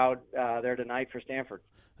great crowd there tonight for Stanford.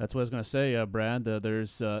 That's what I was going to say, Brad.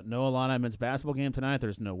 There's no Illini men's basketball game tonight.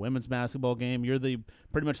 There's no women's basketball game. You're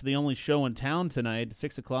pretty much the only show in town tonight.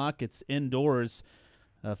 6 o'clock. It's indoors.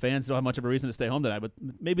 Fans don't have much of a reason to stay home tonight, but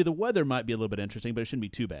maybe the weather might be a little bit interesting, but it shouldn't be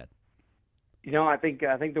too bad. I think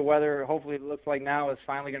the weather, hopefully it looks like now, is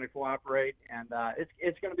finally going to cooperate, and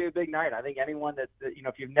it's going to be a big night. I think anyone that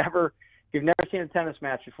if you've never seen a tennis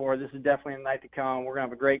match before, this is definitely a night to come. We're going to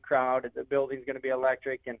have a great crowd. The building's going to be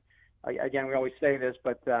electric, and again, we always say this,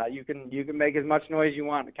 but you can make as much noise you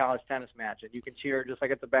want in a college tennis match, and you can cheer just like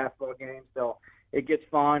at the basketball game. So it gets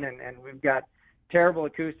fun, and we've got terrible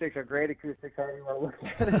acoustics or great acoustics, however you want to look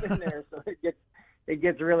at it in there. So it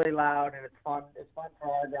gets really loud, and it's fun. It's fun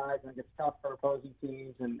for our guys, and it gets tough for opposing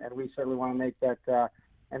teams, and we certainly want to make that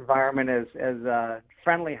environment as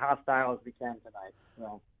friendly, hostile as we can tonight.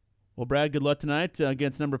 So. Well, Brad, good luck tonight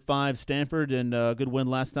against number 5 Stanford, and good win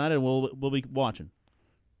last night, and we'll be watching.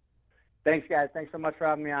 Thanks, guys. Thanks so much for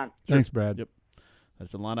having me on. Thanks, Brad. Yep.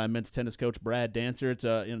 That's Illini men's tennis coach Brad Dancer. It's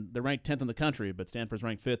they're ranked 10th in the country, but Stanford's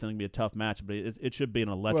ranked 5th, and it's going to be a tough match. But it should be an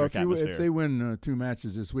electric atmosphere. If they win 2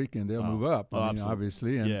 matches this weekend, they'll move up.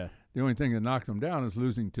 Obviously. And the only thing that knocked them down is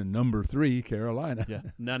losing to number 3 Carolina. Yeah,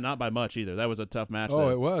 not by much either. That was a tough match.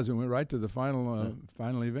 It was. It went right to the final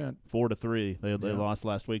final event. 4-3. They lost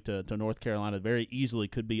last week to North Carolina. Very easily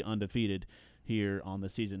could be undefeated here on the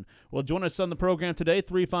season. Well, join us on the program today,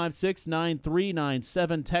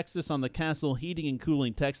 356-9397. Text us on the Castle Heating and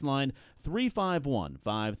Cooling text line,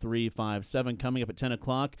 351-5357. Coming up at 10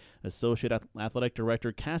 o'clock, Associate Athletic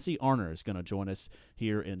Director Cassie Arner is going to join us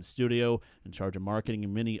here in studio, in charge of marketing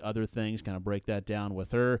and many other things. Kind of break that down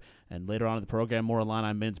with her. And later on in the program, more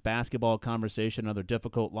Illini men's basketball conversation. Another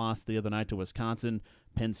difficult loss the other night to Wisconsin.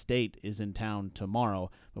 Penn State is in town tomorrow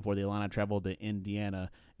before the Illini travel to Indiana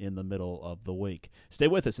in the middle of the week. Stay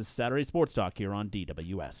with us. This is Saturday Sports Talk here on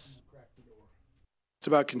DWS. It's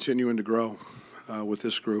about continuing to grow with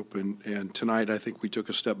this group, and tonight I think we took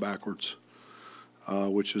a step backwards,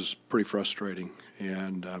 which is pretty frustrating.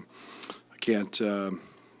 And I can't. All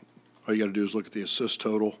you got to do is look at the assist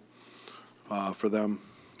total for them,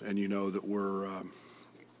 and you know that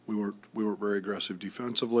we weren't very aggressive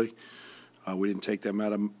defensively. We didn't take them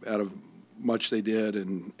out of much they did,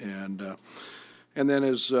 and then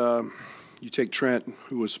as you take Trent,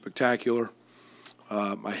 who was spectacular.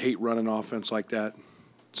 I hate running offense like that.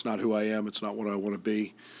 It's not who I am. It's not what I want to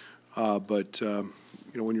be. But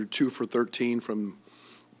when you're 2 for 13 from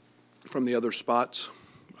the other spots,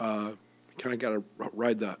 kind of got to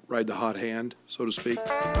ride the hot hand, so to speak.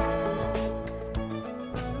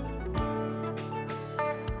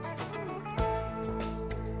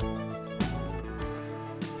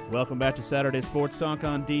 Welcome back to Saturday Sports Talk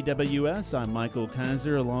on DWS. I'm Michael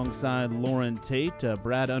Kiser alongside Loren Tate.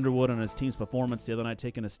 Brad Underwood on his team's performance the other night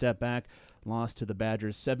taking a step back. Lost to the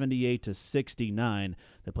Badgers 78-69.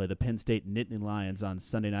 They play the Penn State Nittany Lions on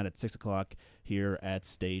Sunday night at 6 o'clock here at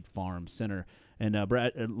State Farm Center. And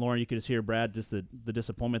Brad, Loren, you could just hear Brad, just the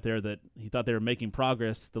disappointment there that he thought they were making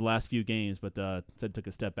progress the last few games, but said took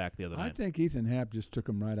a step back the other night. I think Ethan Happ just took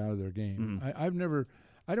them right out of their game. Mm-hmm.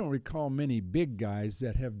 I don't recall many big guys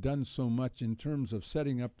that have done so much in terms of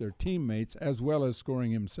setting up their teammates as well as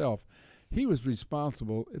scoring himself. He was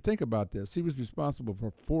responsible. Think about this. He was responsible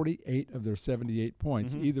for 48 of their 78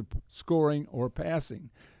 points, either scoring or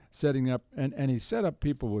passing, setting up. And he set up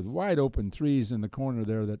people with wide open threes in the corner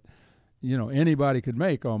there that, anybody could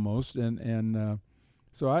make almost.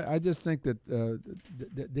 So I just think that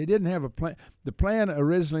they didn't have a plan. The plan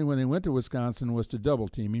originally when they went to Wisconsin was to double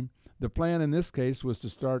team him. The plan in this case was to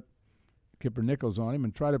start Kipper Nichols on him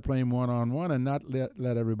and try to play him one-on-one and not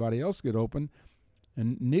let everybody else get open.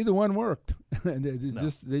 And neither one worked. They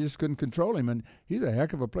just couldn't control him. And he's a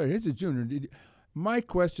heck of a player. He's a junior. My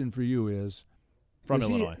question for you is,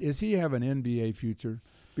 Illinois, is he have an NBA future?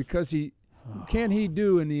 Because can he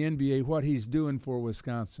do in the NBA what he's doing for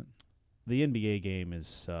Wisconsin? The NBA game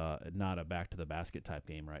is not a back-to-the-basket type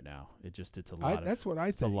game right now. It's a lot. That's what I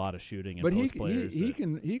think. It's a lot of shooting and but post players. He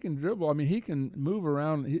can dribble. I mean, he can move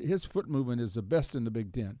around. His foot movement is the best in the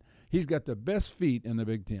Big Ten. He's got the best feet in the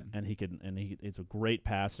Big Ten. And he's a great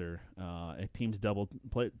passer. Teams double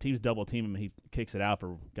team him. He kicks it out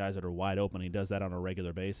for guys that are wide open. He does that on a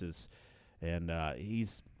regular basis. And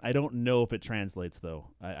I don't know if it translates though.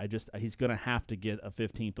 He's going to have to get a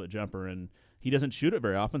 15-foot jumper, and he doesn't shoot it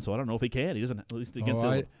very often, so I don't know if he can. He doesn't, at least against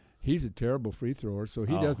he's a terrible free thrower, so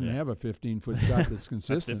he doesn't have a 15-foot shot that's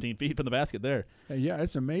consistent. That's 15 feet from the basket there. Yeah,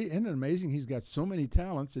 it's amazing. Isn't it amazing? He's got so many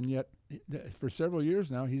talents, and yet for several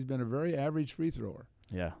years now he's been a very average free thrower.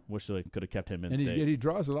 Yeah, wish they could have kept him in state. And he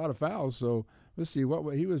draws a lot of fouls, so let's see.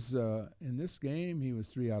 What he was in this game, he was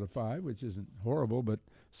 3 out of 5, which isn't horrible, but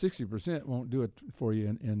 60% won't do it for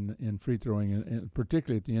you in free throwing, and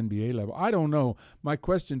particularly at the NBA level. I don't know. My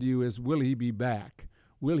question to you is, will he be back?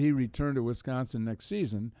 Will he return to Wisconsin next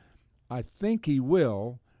season? I think he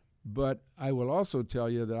will, but I will also tell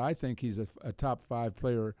you that I think he's a top 5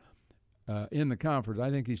 player in the conference. I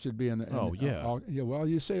think he should be in the. Well,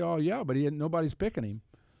 you say but nobody's picking him.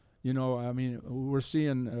 I mean, we're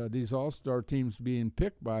seeing these all-star teams being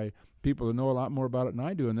picked by people who know a lot more about it than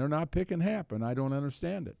I do, and they're not picking Happ, and I don't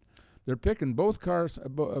understand it. They're picking both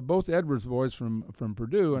Edwards boys from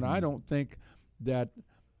Purdue, and I don't think that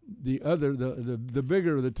the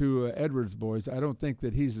bigger of the two Edwards boys, I don't think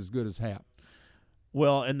that he's as good as Happ.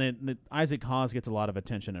 Well, and then Isaac Haas gets a lot of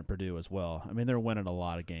attention at Purdue as well. I mean, they're winning a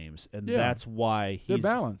lot of games, and that's why they're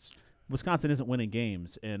balanced. Wisconsin isn't winning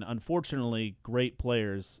games, and unfortunately, great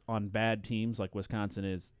players on bad teams like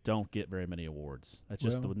Wisconsin don't get very many awards. That's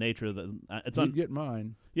just the nature of the. You'd get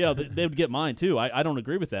mine. Yeah, they would get mine too. I don't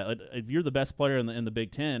agree with that. Like, if you're the best player in the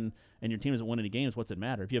Big Ten and your team doesn't win any games, what's it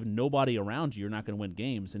matter? If you have nobody around you, you're not going to win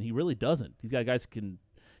games, and he really doesn't. He's got guys who can.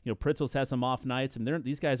 Pritzl's had some off nights, and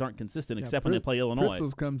these guys aren't consistent except when they play Illinois.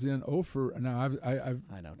 Pritzl's comes in 0 for now.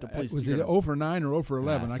 I know. Was it 0 for 9 or 0 for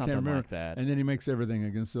 11? I can't remember. Like that. And then he makes everything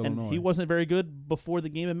against Illinois. And he wasn't very good before the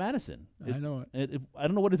game in Madison. I know it. I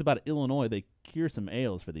don't know what it is about Illinois. They cure some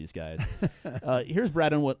ails for these guys. Here's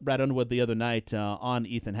Brad Underwood the other night on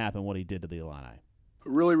Ethan Happ and what he did to the Illini.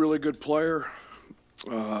 Really, really good player.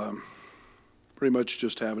 Pretty much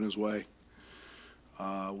just having his way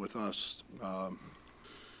with us.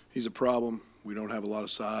 He's a problem. We don't have a lot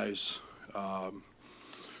of size,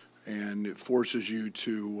 and it forces you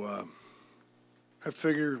to have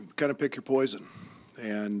to kind of pick your poison.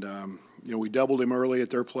 And we doubled him early at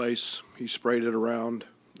their place. He sprayed it around,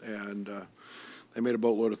 and they made a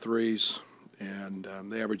boatload of threes, and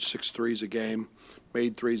they averaged 6 threes a game,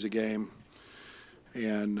 made threes a game.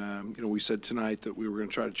 And, we said tonight that we were going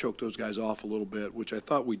to try to choke those guys off a little bit, which I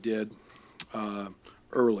thought we did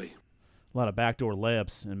early. A lot of backdoor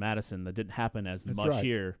layups in Madison that didn't happen as much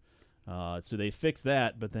here. So they fixed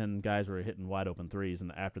that, but then guys were hitting wide-open threes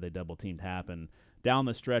and after they double-teamed Happ. And down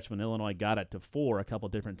the stretch when Illinois got it to 4 a couple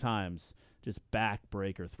different times, just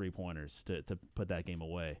back-breaker three-pointers to put that game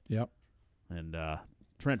away. Yep. And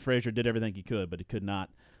Trent Frazier did everything he could, but he could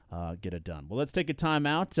not get it done. Well, let's take a time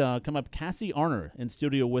out. Come up, Cassie Arner in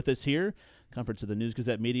studio with us here. Comforts of the News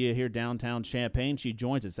Gazette Media here downtown Champaign. She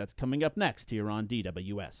joins us. That's coming up next here on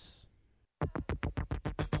DWS.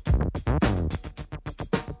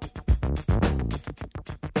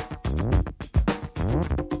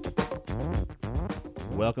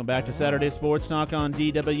 Welcome back to Saturday Sports Talk on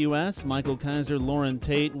DWS. Michael Kiser, Loren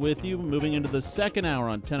Tate with you. Moving into the second hour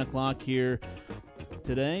on 10 o'clock here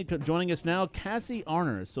today. Joining us now, Cassie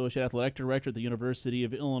Arner, Associate Athletic Director at the University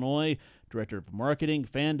of Illinois, Director of Marketing,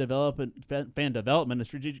 Fan Development, and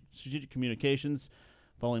Strategic Communications,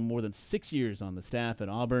 following more than 6 years on the staff at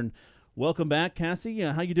Auburn. Welcome back, Cassie.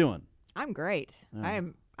 How you doing? I'm great.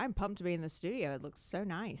 I'm pumped to be in the studio. It looks so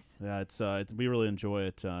nice. Yeah, we really enjoy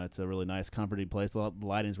it. It's a really nice, comforting place. The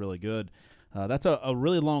lighting's really good. That's a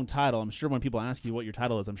really long title. I'm sure when people ask you what your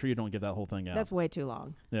title is, I'm sure you don't give that whole thing out. That's way too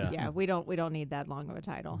long. Yeah, we don't need that long of a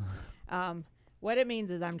title. What it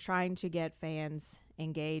means is I'm trying to get fans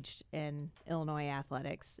engaged in Illinois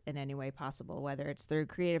athletics in any way possible, whether it's through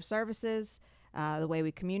creative services, the way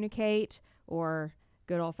we communicate, or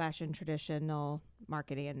good old-fashioned traditional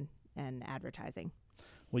marketing and advertising.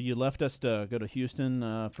 Well, you left us to go to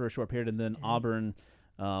Houston for a short period, and then Auburn.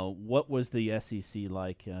 What was the SEC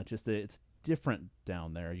like? It's different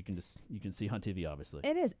down there. You can see on TV, obviously.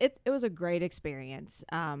 It is. It was a great experience.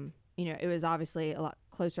 It was obviously a lot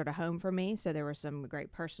closer to home for me, so there were some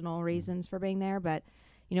great personal reasons for being there. But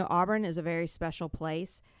Auburn is a very special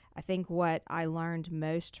place. I think what I learned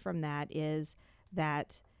most from that is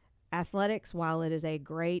that athletics, while it is a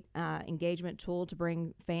great engagement tool to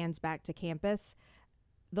bring fans back to campus,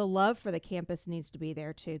 the love for the campus needs to be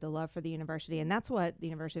there too, the love for the university. And that's what the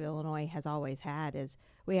University of Illinois has always had, is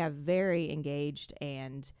we have very engaged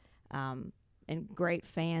and great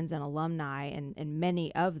fans and alumni and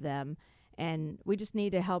many of them. And we just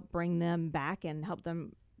need to help bring them back and help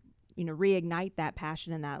them, reignite that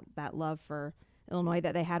passion and that love for Illinois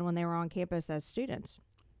that they had when they were on campus as students.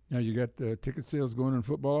 Now you got ticket sales going in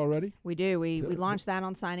football already? We do. We launched that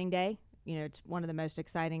on signing day. It's one of the most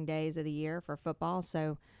exciting days of the year for football,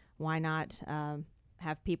 so why not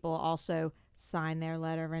have people also sign their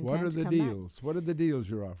letter of intent? What are the deals? What are the deals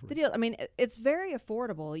you're offering? The deal, it's very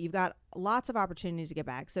affordable. You've got lots of opportunities to get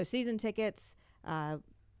back. So season tickets,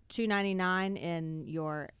 $2.99 in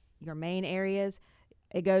your main areas.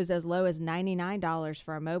 It goes as low as $99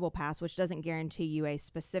 for a mobile pass, which doesn't guarantee you a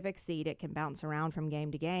specific seat. It can bounce around from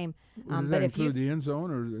game to game. Does that include the end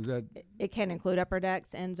zone, or is that? It can include upper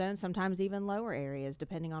decks, end zone, sometimes even lower areas,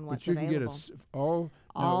 depending on what's available. But you can get all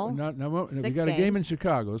we got a game in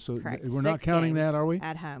Chicago, so correct. We're not counting that, are we?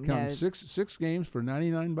 At home, counting six games for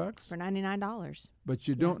 $99. For $99. But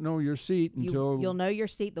you don't know your seat until you'll know your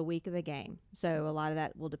seat the week of the game. So a lot of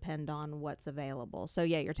that will depend on what's available. So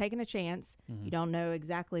you're taking a chance. Mm-hmm. You don't know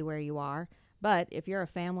exactly where you are, but if you're a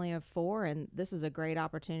family of 4, and this is a great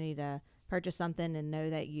opportunity to purchase something and know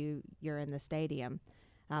that you're in the stadium.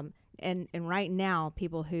 And right now,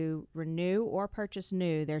 people who renew or purchase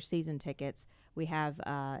new their season tickets, we have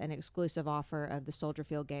an exclusive offer of the Soldier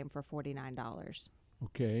Field game for $49.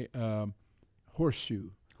 Okay,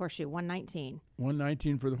 horseshoe. Horseshoe, $119.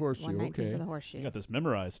 $119 for the horseshoe. $119 for the horseshoe. You got this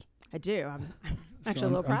memorized. I do. I'm actually a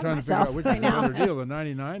little proud of myself. I'm trying to figure out which right is now. the better deal, the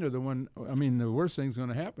 99 or the one. I mean, the worst thing's going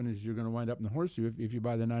to happen is you're going to wind up in the horseshoe if you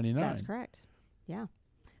buy the 99. That's correct. Yeah.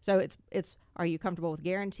 So it's are you comfortable with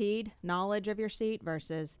guaranteed knowledge of your seat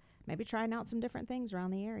versus maybe trying out some different things around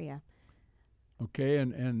the area? Okay,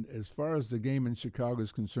 and as far as the game in Chicago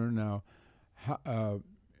is concerned now,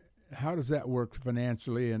 how does that work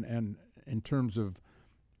financially and in terms of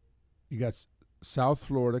you got South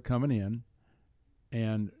Florida coming in,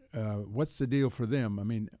 and what's the deal for them? I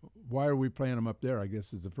mean, why are we playing them up there, I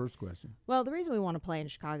guess, is the first question. Well, the reason we want to play in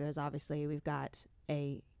Chicago is obviously we've got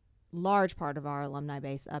a large part of our alumni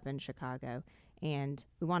base up in Chicago, and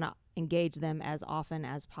we want to engage them as often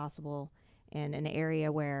as possible in an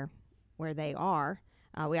area where they are.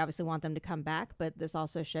 We obviously want them to come back, but this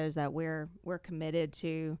also shows that we're committed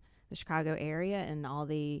to the Chicago area and all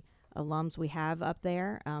the alums we have up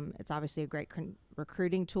there. It's obviously a great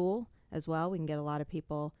recruiting tool as well. We can get a lot of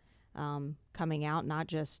people coming out, not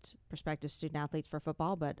just prospective student athletes for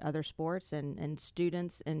football, but other sports and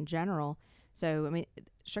students in general. So, I mean,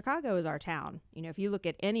 Chicago is our town. You know, if you look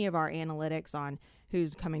at any of our analytics on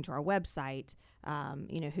who's coming to our website,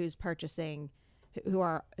 who's purchasing, who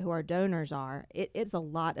our donors are, it's a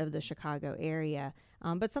lot of the Chicago area.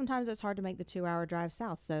 But sometimes it's hard to make the 2-hour drive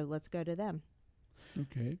south, so let's go to them.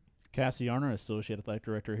 Okay. Cassie Arner, Associate Athletic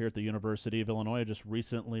Director here at the University of Illinois, just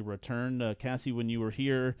recently returned. Cassie, when you were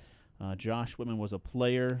here, Josh Whitman was a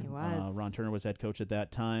player. He was. Ron Turner was head coach at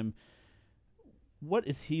that time. What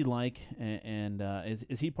is he like, and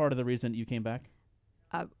is he part of the reason you came back?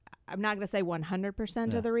 I'm not going to say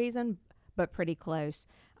 100% of the reason, but pretty close.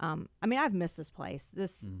 I mean, I've missed this place.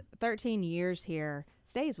 This 13 years here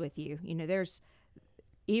stays with you. You know, there's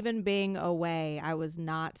even being away, I was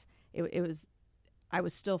not. I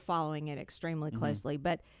was still following it extremely closely.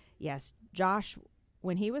 But yes, Josh,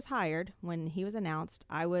 when he was hired, when he was announced,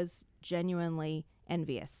 I was genuinely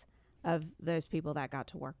envious of those people that got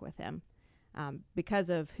to work with him because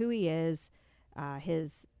of who he is,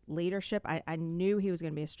 his leadership. I knew he was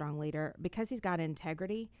going to be a strong leader because he's got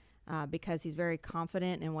integrity. Because he's very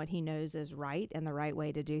confident in what he knows is right and the right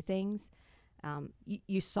way to do things.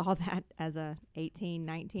 You saw that as a 18,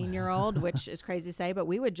 19-year-old, which is crazy to say, but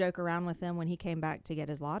we would joke around with him when he came back to get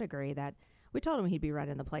his law degree that we told him he'd be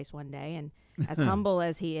running the place one day. And as humble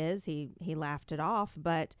as he is, he laughed it off.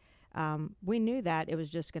 But we knew that it was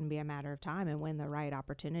just going to be a matter of time and when the right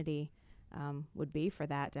opportunity would be for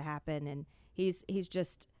that to happen. And he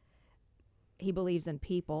believes in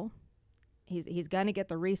people. He's going to get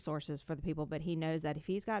the resources for the people, but he knows that if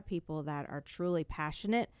he's got people that are truly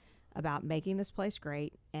passionate about making this place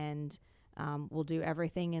great and will do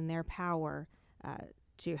everything in their power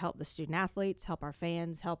to help the student athletes, help our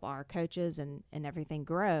fans, help our coaches, and everything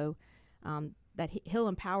grow, that he'll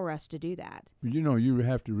empower us to do that. You know, you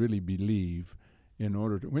have to really believe in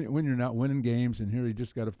order to when you're not winning games, and here he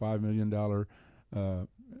just got a $5 million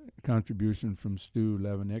contribution from Stu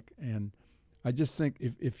Levenick, and I just think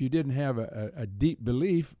if you didn't have a deep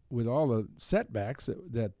belief with all the setbacks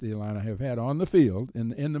that the Illini have had on the field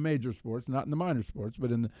in the major sports, not in the minor sports,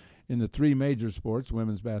 but in the three major sports,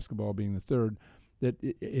 women's basketball being the third, that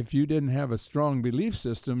if you didn't have a strong belief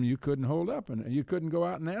system, you couldn't hold up and you couldn't go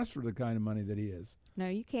out and ask for the kind of money that he is. No,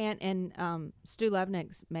 you can't. And Stu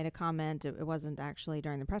Levenick made a comment. It wasn't actually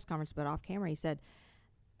during the press conference, but off camera, he said,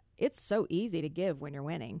 "It's so easy to give when you're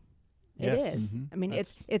winning." It is. I mean,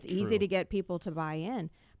 it's easy to get people to buy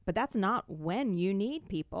in, but that's not when you need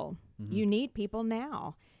people. You need people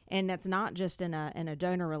now, and that's not just in a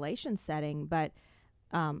donor relations setting. But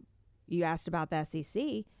you asked about the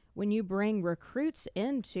SEC. When you bring recruits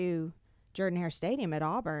into Jordan-Hare Stadium at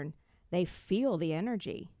Auburn, they feel the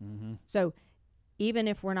energy. So even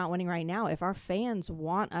if we're not winning right now, if our fans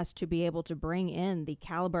want us to be able to bring in the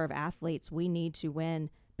caliber of athletes we need to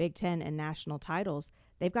win Big Ten and national titles,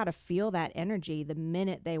 they've got to feel that energy the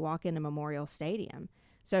minute they walk into Memorial Stadium.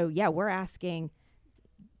 So, yeah, we're asking.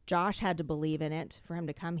 Josh had to believe in it for him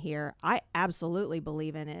to come here. I absolutely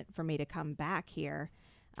believe in it for me to come back here.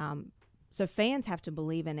 So fans have to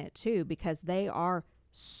believe in it, too, because they are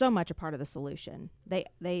so much a part of the solution.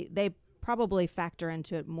 They probably factor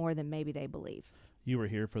into it more than maybe they believe. You were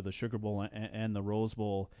here for the Sugar Bowl and the Rose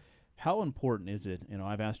Bowl. How important is it,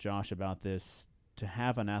 I've asked Josh about this, to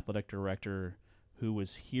have an athletic director who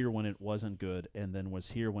was here when it wasn't good and then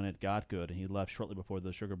was here when it got good, and he left shortly before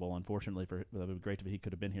the Sugar Bowl. Unfortunately, that would be great if he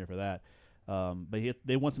could have been here for that. But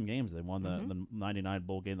they won some games. They won the 99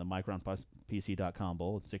 bowl game, the MicronPC.com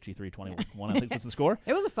Bowl, 63-21. I think was the score.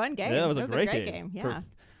 It was a fun game. Yeah, it was a great game.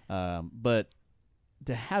 Yeah. But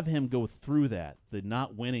to have him go through that, the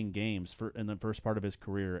not winning games in the first part of his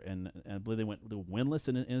career, and I believe they went winless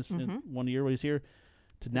in his in 1 year when he's here,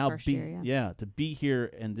 to his now be year, to be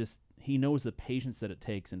here, and just he knows the patience that it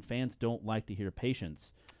takes, and fans don't like to hear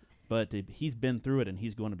patience, but he's been through it and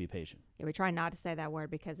he's going to be patient. Yeah, we try not to say that word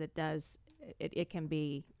because it can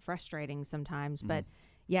be frustrating sometimes, but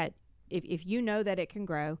yeah, if you know that it can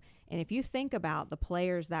grow, and if you think about the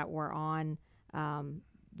players that were on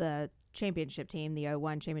the championship team, the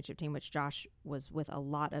 01 championship team, which Josh was with a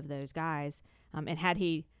lot of those guys, and had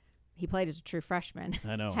he played as a true freshman.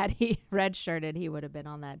 I know. Had he redshirted, he would have been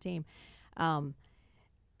on that team.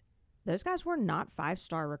 Those guys were not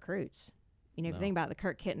 5-star recruits. You know, if you think about the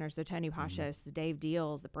Kirk Kittners, the Tony Pashos, the Dave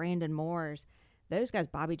Deals, the Brandon Moores, those guys,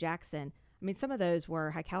 Bobby Jackson. I mean, some of those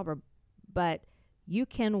were high caliber, but you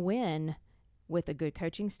can win with a good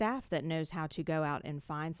coaching staff that knows how to go out and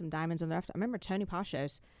find some diamonds in the rough. I remember Tony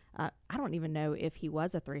Pashos. I don't even know if he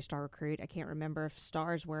was a 3-star recruit. I can't remember if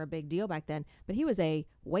stars were a big deal back then, but he was a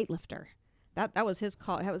weightlifter. That was his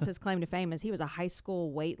call. That was his claim to fame, is he was a high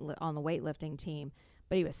school on the weightlifting team,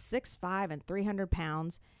 but he was 6'5" and 300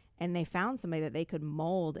 pounds, and they found somebody that they could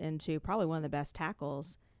mold into probably one of the best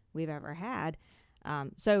tackles we've ever had.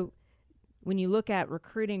 So when you look at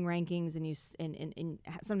recruiting rankings, and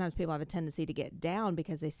sometimes people have a tendency to get down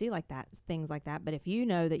because they see things like that. But if you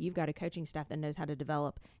know that you've got a coaching staff that knows how to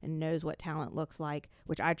develop and knows what talent looks like,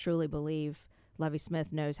 which I truly believe Lovie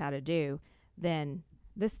Smith knows how to do, then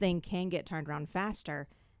this thing can get turned around faster.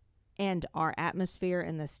 And our atmosphere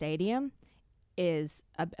in the stadium is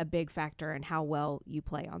a big factor in how well you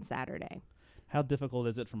play on Saturday. How difficult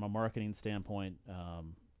is it from a marketing standpoint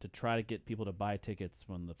to try to get people to buy tickets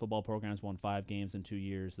when the football program's won 5 games in 2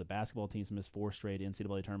 years, the basketball team's missed 4 straight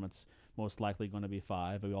NCAA tournaments, most likely going to be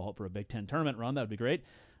 5. We all hope for a Big Ten tournament run. That would be great.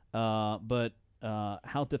 But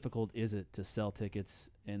how difficult is it to sell tickets?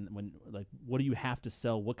 And what do you have to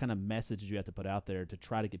sell? What kind of message do you have to put out there to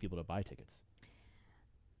try to get people to buy tickets?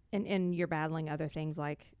 And you're battling other things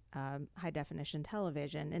like high-definition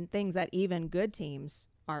television and things that even good teams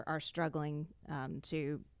are struggling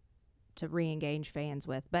to re-engage fans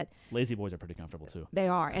with. But lazy boys are pretty comfortable too. They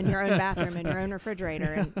are, and your own bathroom and your own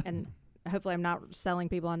refrigerator. And hopefully I'm not selling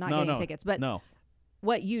people on not getting tickets. But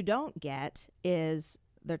what you don't get is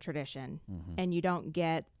the tradition, and you don't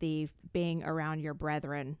get the being around your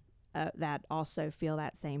brethren that also feel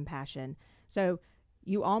that same passion. So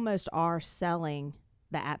you almost are selling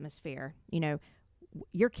the atmosphere. You know,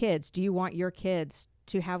 your kids, do you want your kids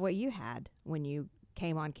to have what you had when you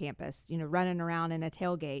came on campus, you know, running around in a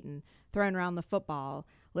tailgate and throwing around the football,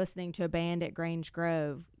 listening to a band at Grange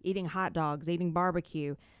Grove, eating hot dogs, eating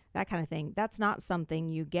barbecue, that kind of thing? That's not something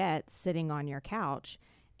you get sitting on your couch.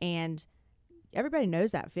 And everybody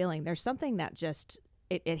knows that feeling. There's something that just,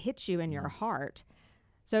 it hits you in your heart.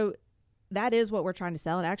 So that is what we're trying to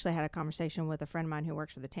sell. And I actually had a conversation with a friend of mine who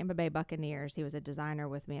works for the Tampa Bay Buccaneers. He was a designer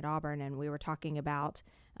with me at Auburn, and we were talking about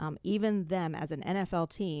even them as an NFL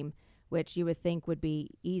team, which you would think would be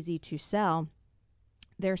easy to sell.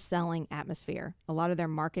 They're selling atmosphere. A lot of their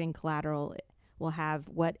marketing collateral will have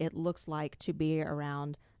what it looks like to be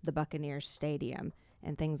around the Buccaneers stadium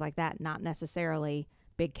and things like that, not necessarily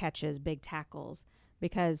big catches, big tackles,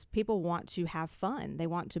 because people want to have fun. They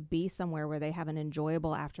want to be somewhere where they have an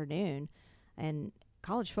enjoyable afternoon, and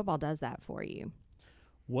college football does that for you.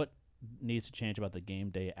 What needs to change about the game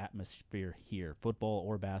day atmosphere here, football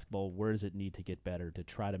or basketball? Where does it need to get better to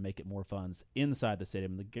try to make it more fun inside the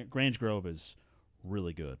stadium? The Grange Grove is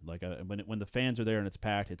really good. Like when the fans are there and it's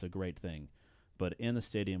packed, it's a great thing. But in the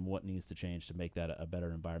stadium, what needs to change to make that a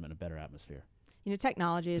better environment, a better atmosphere? You know,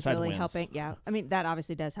 technology is Besides really wins. helping. Yeah, I mean, that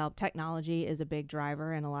obviously does help. Technology is a big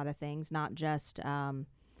driver in a lot of things, not just,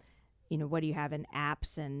 you know, what do you have in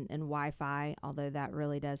apps and Wi-Fi, although that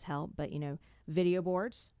really does help. But, you know, video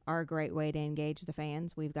boards are a great way to engage the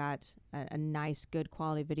fans. We've got a nice, good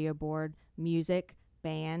quality video board, music,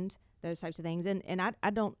 band, those types of things. And I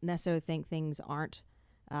don't necessarily think things aren't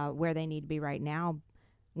where they need to be right now.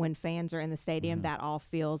 When fans are in the stadium, that all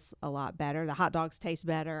feels a lot better. The hot dogs taste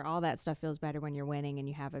better. All that stuff feels better when you're winning and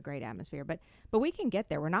you have a great atmosphere. But we can get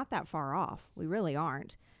there. We're not that far off. We really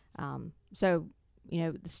aren't. So, you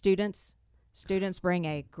know, the students bring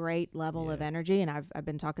a great level of energy, and I've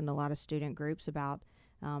been talking to a lot of student groups about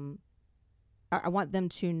I want them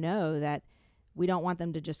to know that we don't want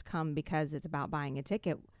them to just come because it's about buying a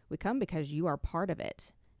ticket. We come because you are part of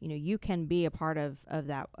it. You know, you can be a part of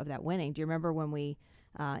that winning. Do you remember when we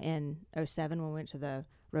in 2007 when we went to the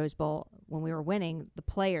Rose Bowl, when we were winning, the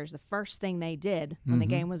players, the first thing they did when the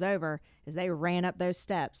game was over is they ran up those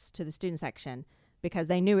steps to the student section because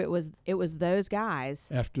they knew it was those guys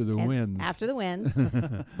after the wins.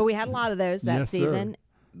 But we had a lot of those that season. Sir.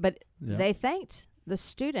 But they thanked the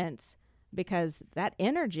students because that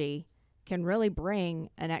energy can really bring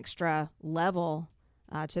an extra level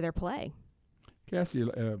to their play. Cassie,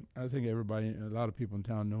 I think a lot of people in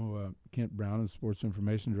town know Kent Brown, as Sports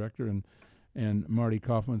Information Director, and Marty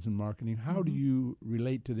Kaufman's in marketing. How do you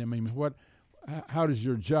relate to them? I mean, how does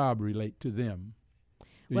your job relate to them?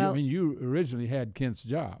 Well, you originally had Kent's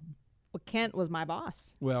job. Well, Kent was my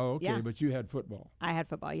boss. Well, okay, yeah. But you had football. I had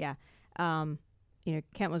football, yeah.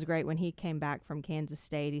 Kent was great when he came back from Kansas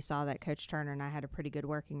State. He saw that Coach Turner and I had a pretty good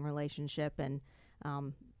working relationship, and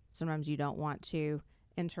sometimes you don't want to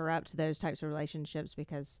interrupt those types of relationships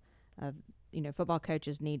because of, football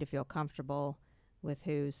coaches need to feel comfortable with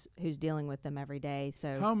who's dealing with them every day.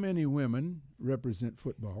 So how many women represent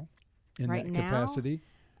football in right that now, capacity?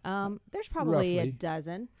 There's probably roughly, a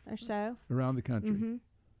dozen or so around the country. Mm-hmm.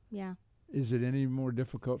 Yeah. Is it any more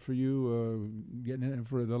difficult for you getting in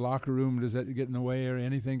for the locker room? Does that get in the way, or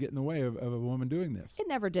anything get in the way of a woman doing this? It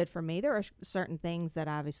never did for me. There are certain things that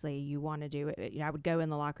obviously you want to do. I would go in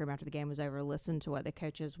the locker room after the game was over, listen to what the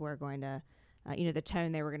coaches were going to, the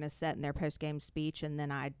tone they were going to set in their post-game speech, and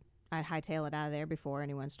then I'd hightail it out of there before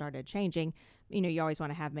anyone started changing. You always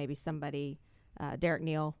want to have maybe somebody, Derek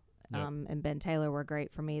Neal and Ben Taylor were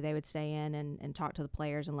great for me. They would stay in and talk to the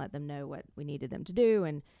players and let them know what we needed them to do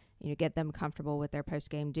and, get them comfortable with their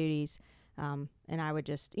post-game duties. And I would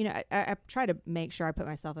just, I try to make sure I put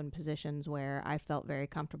myself in positions where I felt very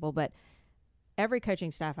comfortable. But every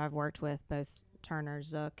coaching staff I've worked with, both Turner,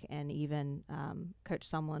 Zook, and even Coach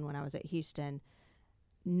Sumlin when I was at Houston,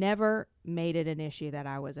 never made it an issue that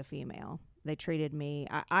I was a female. They treated me,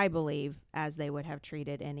 I believe, as they would have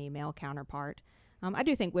treated any male counterpart. I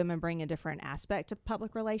do think women bring a different aspect to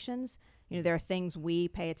public relations. There are things we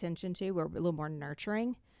pay attention to. We're a little more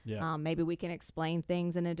nurturing. Yeah. Maybe we can explain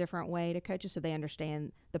things in a different way to coaches so they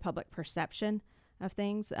understand the public perception of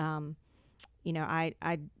things. I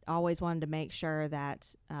always wanted to make sure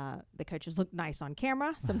that the coaches look nice on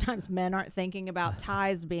camera. Sometimes men aren't thinking about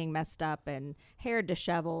ties being messed up and hair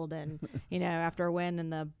disheveled and, after a win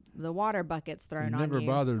and the water buckets thrown on you. Never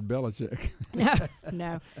bothered Belichick.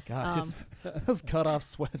 No. God, those cut-off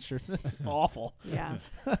sweatshirts, it's awful. Yeah.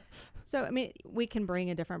 So, we can bring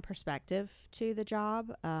a different perspective to the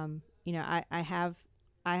job. I have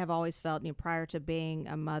always felt, prior to being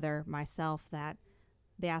a mother myself, that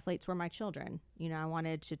the athletes were my children. I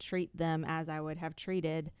wanted to treat them as I would have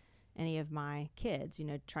treated any of my kids,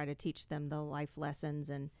 try to teach them the life lessons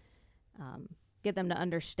and get them to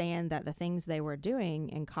understand that the things they were doing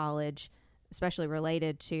in college, especially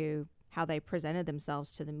related to how they presented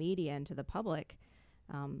themselves to the media and to the public,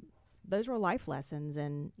 those were life lessons.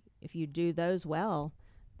 And if you do those well,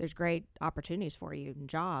 there's great opportunities for you and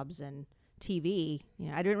jobs and TV.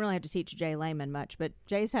 I didn't really have to teach Jay Lehman much, but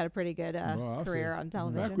Jay's had a pretty good career on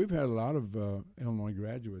television. In fact, we've had a lot of Illinois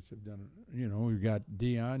graduates have done it. We've got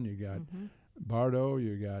Dion, you got Bardo,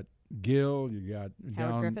 you got Gill, you got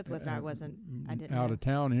Howard Griffith, which I didn't out know. of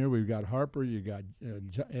town here. We've got Harper, you got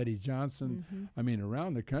Eddie Johnson.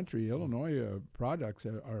 Around the country, Illinois products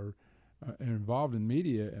are involved in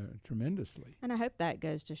media tremendously. And I hope that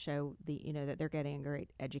goes to show that they're getting a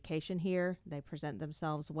great education here. They present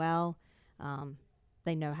themselves well.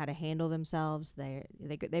 They know how to handle themselves.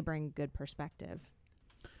 They bring good perspective.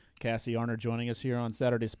 Cassie Arner joining us here on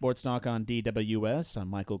Saturday Sports Talk on DWS. I'm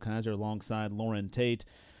Michael Kiser alongside Loren Tate.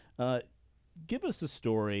 Give us a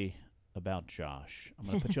story about Josh. I'm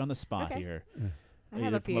going to put you on the spot here. I have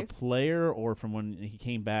either a few. from a player or from when he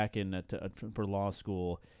came back for law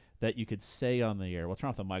school that you could say on the air. We'll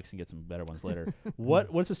turn off the mics and get some better ones later.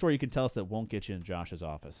 What's the story you can tell us that won't get you in Josh's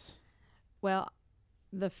office? Well,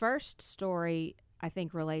 the first story I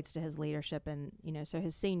think relates to his leadership, and so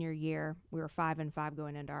his senior year, we were 5-5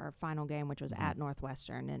 going into our final game, which was at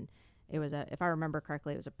Northwestern, and it was if I remember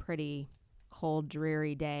correctly, it was a pretty cold,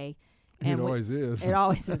 dreary day. And it always is. It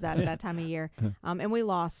always is that time of year, and we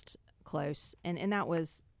lost close, and that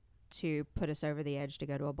was to put us over the edge to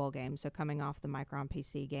go to a bowl game. So coming off the Micron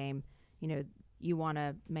PC game, you want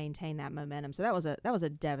to maintain that momentum. So that was a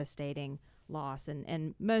devastating loss,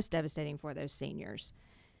 and most devastating for those seniors.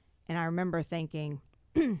 And I remember thinking,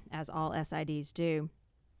 as all SIDs do,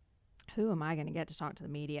 who am I going to get to talk to the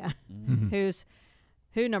media?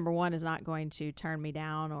 Who number one is not going to turn me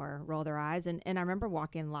down or roll their eyes? And I remember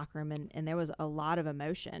walking in the locker room, and there was a lot of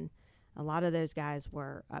emotion. A lot of those guys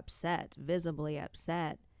were upset, visibly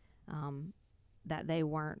upset, that they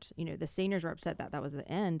weren't, the seniors were upset that was the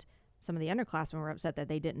end. Some of the underclassmen were upset that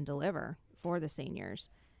they didn't deliver for the seniors.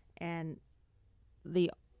 And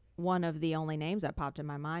one of the only names that popped in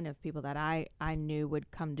my mind of people that I knew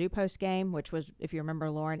would come do post game, which was, if you remember,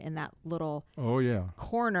 Loren, in that little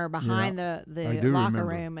corner behind the locker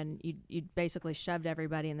room, and you basically shoved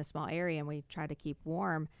everybody in the small area, and we tried to keep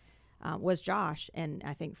warm, was Josh, and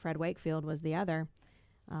I think Fred Wakefield was the other,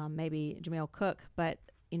 maybe Jameel Cook, but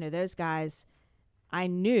those guys, I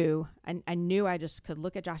knew I just could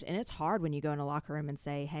look at Josh, and it's hard when you go in a locker room and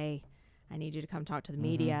say, hey, I need you to come talk to the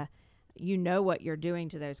media. You know what you're doing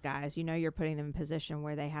to those guys. You know you're putting them in a position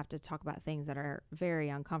where they have to talk about things that are very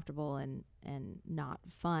uncomfortable and not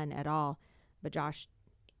fun at all. But Josh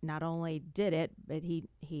not only did it, but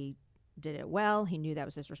he did it well. He knew that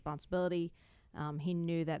was his responsibility. He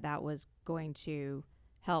knew that was going to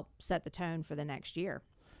help set the tone for the next year.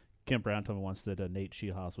 Kent Brown told me once that Nate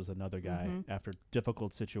Sheehaus was another guy after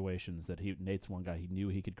difficult situations that Nate's one guy he knew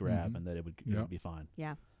he could grab and that it would be fine.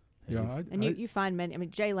 Yeah. Yeah, you find many. I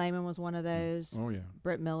mean, Jay Lehman was one of those. Oh, yeah.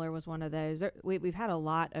 Britt Miller was one of those. We've had a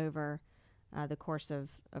lot over the course of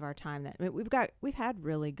our time. We've had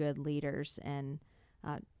really good leaders, and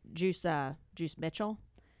Juice Mitchell.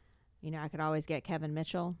 You know, I could always get Kevin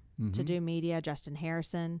Mitchell to do media. Justin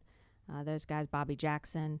Harrison, those guys. Bobby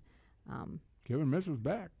Jackson. Kevin Mitchell's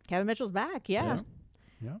back. Kevin Mitchell's back. Yeah.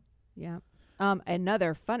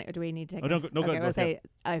 Another funny. Do we need to take? Go ahead. I was say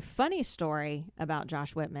a funny story about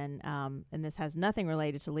Josh Whitman, and this has nothing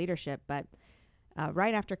related to leadership, but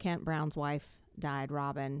right after Kent Brown's wife died,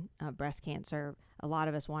 Robin, breast cancer, a lot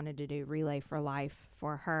of us wanted to do Relay for Life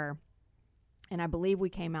for her, and I believe we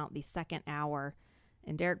came out the second hour,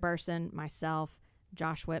 and Derek Burson, myself,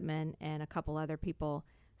 Josh Whitman, and a couple other people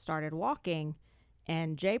started walking,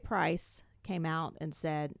 and Jay Price came out and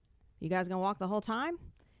said, "You guys gonna walk the whole time?"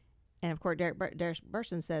 And, of course, Derek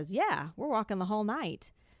Burson says, "Yeah, we're walking the whole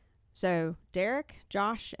night." So Derek,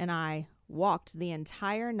 Josh, and I walked the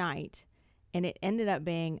entire night, and it ended up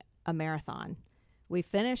being a marathon. We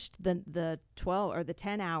finished the 12 or the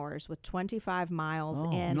 10 hours with 25 miles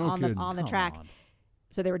on the track.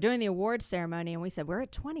 So they were doing the awards ceremony, and we said, we're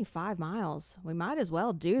at 25 miles. We might as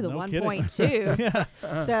well do the 1.2.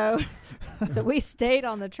 So we stayed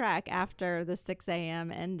on the track after the 6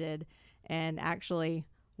 a.m. ended and actually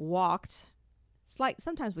walked.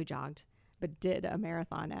 Sometimes we jogged, but did a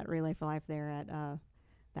marathon at Relay for Life there at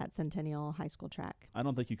that Centennial High School track. I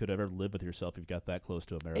don't think you could ever live with yourself if you got that close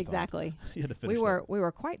to a marathon. Exactly. You had to finish we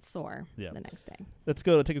were quite sore the next day. Let's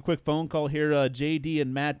go take a quick phone call here. JD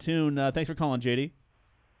and Mattoon. Thanks for calling, JD.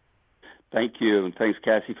 Thank you, and thanks,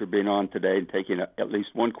 Cassie, for being on today and taking at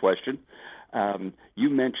least one question. You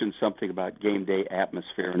mentioned something about game day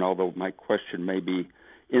atmosphere, and although my question may be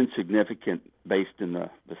insignificant based in the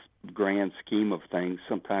grand scheme of things,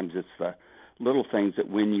 sometimes it's the little things that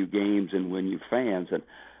win you games and win you fans. And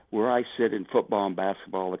where I sit in football and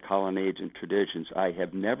basketball, the colonnades and traditions, I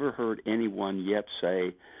have never heard anyone yet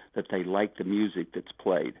say that they like the music that's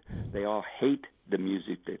played. They all hate the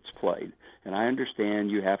music that's played. And I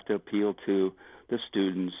understand you have to appeal to the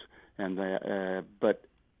students, but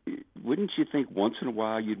wouldn't you think once in a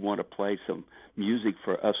while you'd want to play some music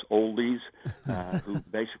for us oldies who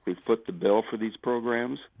basically foot the bill for these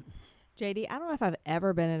programs? JD, I don't know if I've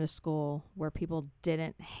ever been in a school where people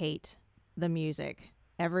didn't hate the music.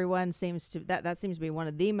 Everyone seems to that seems to be one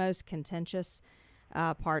of the most contentious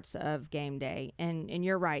parts of game day. And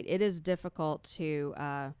you're right, it is difficult to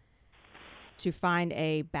find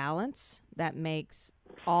a balance that makes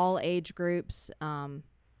all age groups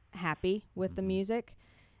happy with the music.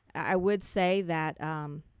 I would say that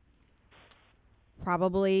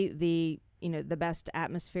probably the best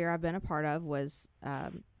atmosphere I've been a part of was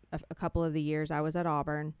a couple of the years I was at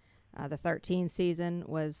Auburn. The 13 season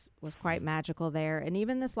was quite magical there, and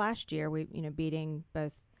even this last year, we beating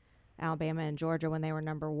both Alabama and Georgia when they were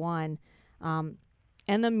number one, and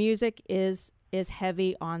the music is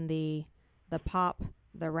heavy on the pop,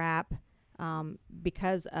 the rap,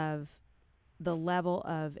 because of the level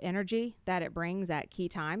of energy that it brings at key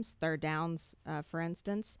times, third downs, for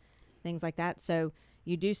instance, things like that. So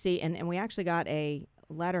you do see, and we actually got a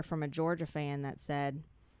letter from a Georgia fan that said,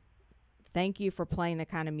 "Thank you for playing the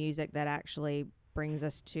kind of music that actually brings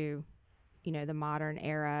us to, the modern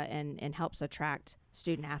era and helps attract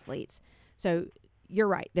student athletes." So you're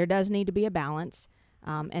right. There does need to be a balance.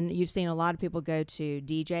 And you've seen a lot of people go to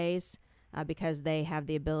DJs because they have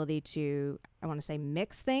the ability to, I want to say,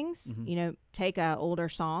 mix things, take a older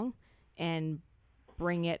song and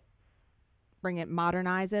bring it,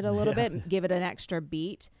 modernize it a little bit, give it an extra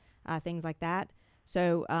beat, things like that.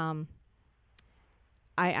 So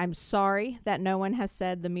I'm sorry that no one has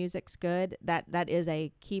said the music's good. That is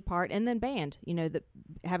a key part. And then band,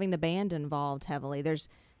 having the band involved heavily.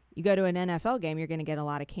 You go to an NFL game, you're going to get a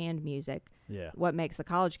lot of canned music. Yeah. What makes the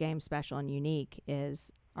college game special and unique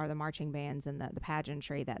are the marching bands and the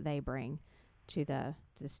pageantry that they bring to the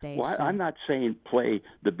stage. Well, so, I'm not saying play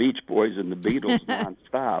the Beach Boys and the Beatles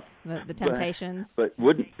nonstop. The Temptations. But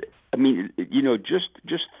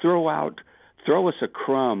just throw us a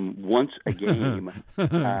crumb once a game,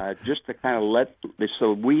 just to kind of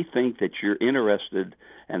so we think that you're interested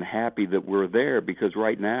and happy that we're there, because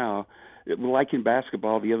right now like in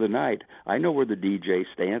basketball the other night, I know where the DJ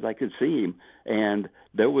stands. I could see him, and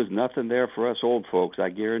there was nothing there for us old folks, I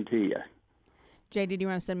guarantee you. Jay, did you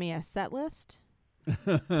want to send me a set list?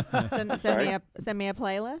 send me a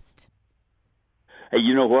playlist? Hey,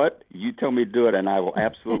 you know what? You tell me to do it, and I will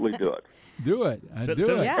absolutely do it. Do it. Send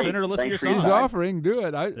her a list of your He's songs. offering. Do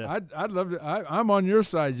it. I'd love to. I'm on your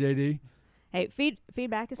side, JD. Hey,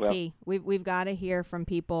 feedback is key. We've got to hear from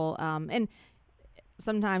people, and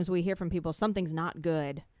sometimes we hear from people something's not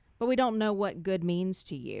good, but we don't know what good means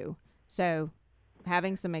to you. So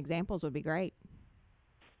having some examples would be great.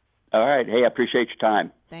 All right. Hey, I appreciate your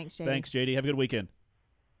time. Thanks, JD. Thanks, JD. Have a good weekend.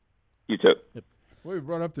 You too. Yep. Well, we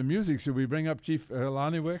brought up the music. Should we bring up Chief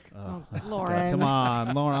Laniwick? Oh, Loren. Come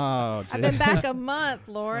on, Loren. Oh, I've been back a month,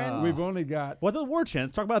 Loren. We've only got. What the war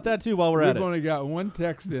chants? Talk about that too while we're at it. We've only got one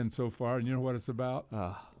text in so far, and you know what it's about?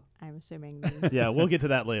 I'm assuming. Yeah, we'll get to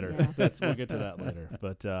that later. Yeah. We'll get to that later.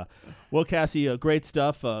 But well, Cassie, great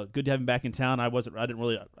stuff. Good to have him back in town. I was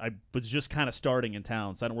just kind of starting in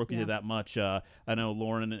town, so I don't work with you that much. I know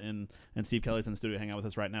Loren and Steve Kelly's in the studio hanging out with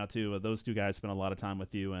us right now too. Those two guys spent a lot of time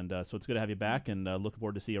with you, and so it's good to have you back. And looking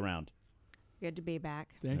forward to see you around. Good to be back.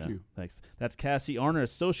 Thank you. Thanks. That's Cassie Arner,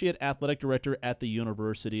 Associate Athletic Director at the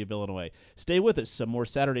University of Illinois. Stay with us. Some more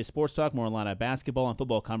Saturday Sports Talk, more Illini basketball and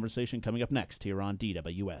football conversation coming up next here on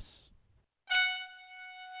DWS.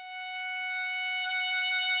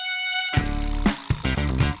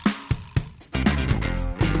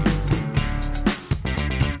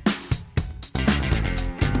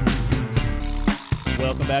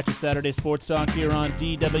 Welcome back to Saturday Sports Talk here on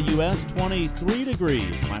DWS. 23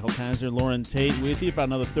 degrees. Michael Kiser, Loren Tate with you for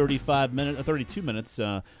another 32 minutes.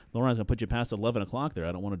 Loren's going to put you past 11 o'clock there.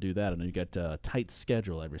 I don't want to do that. I know you got a tight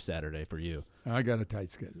schedule every Saturday for you. I got a tight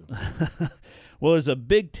schedule. Well, there's a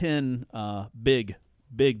Big Ten, big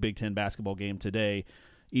Big Ten basketball game today.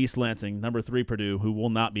 East Lansing, number 3 Purdue, who will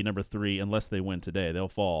not be number 3 unless they win today. They'll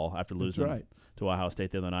fall after losing to Ohio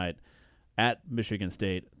State the other night. At Michigan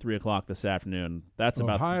State, 3 o'clock this afternoon. That's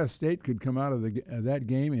Ohio State could come out of that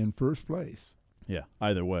game in first place. Yeah,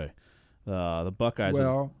 either way. The Buckeyes.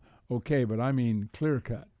 Well, okay, but I mean clear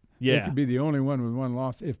cut. Yeah. They could be the only one with one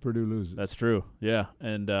loss if Purdue loses. That's true, yeah.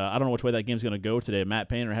 And I don't know which way that game's going to go today. Matt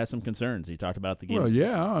Painter has some concerns. He talked about the game. Well,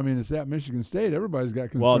 yeah. I mean, it's at Michigan State. Everybody's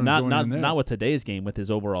got concerns not with today's game, with his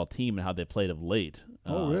overall team and how they played of late.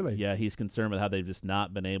 Oh, really? Yeah, he's concerned with how they've just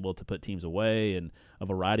not been able to put teams away and a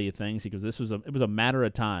variety of things. Because it was a matter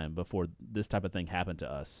of time before this type of thing happened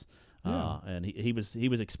to us. Yeah. And he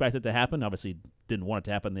was expected to happen. Obviously, didn't want it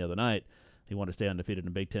to happen the other night. He wanted to stay undefeated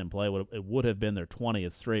in Big Ten play. It would have been their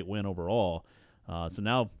 20th straight win overall. So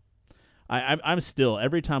now, I'm still,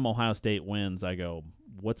 every time Ohio State wins, I go,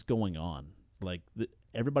 what's going on? Like,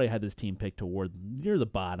 everybody had this team picked toward near the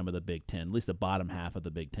bottom of the Big Ten, at least the bottom half of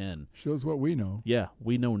the Big Ten. Shows what we know. Yeah,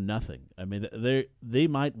 we know nothing. I mean, they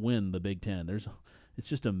might win the Big Ten. It's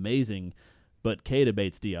just amazing. But Tate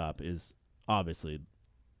Bates-Diop is obviously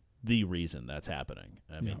the reason that's happening.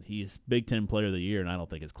 I mean, he's Big Ten Player of the Year, and I don't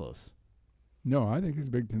think it's close. No, I think he's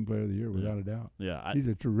Big Ten Player of the Year without a doubt. Yeah, he's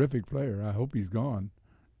a terrific player. I hope he's gone.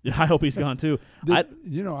 Yeah, I hope he's gone too. I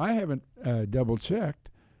haven't double checked.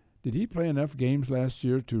 Did he play enough games last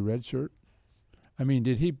year to redshirt? I mean,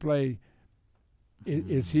 did he play?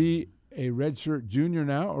 Is he a redshirt junior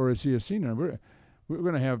now, or is he a senior? We're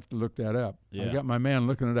going to have to look that up. Yeah. I got my man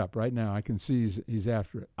looking it up right now. I can see he's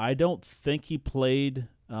after it. I don't think he played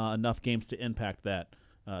enough games to impact that.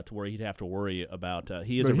 To where he'd have to worry about. But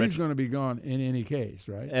he's going to be gone in any case,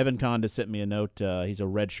 right? Evan Conda sent me a note. He's a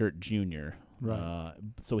redshirt junior, right?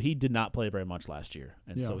 So he did not play very much last year,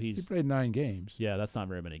 and so he played 9 games. Yeah, that's not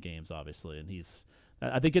very many games, obviously. And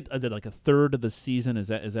I think is it like a third of the season? Is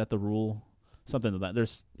that the rule? Something like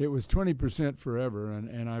that. It was 20% forever,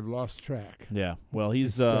 and I've lost track. Yeah, well,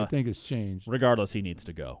 I think it's changed. Regardless, he needs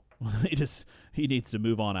to go. he needs to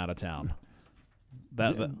move on out of town.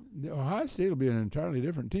 The Ohio State will be an entirely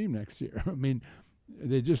different team next year. I mean,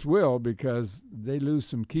 they just will, because they lose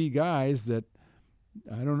some key guys that,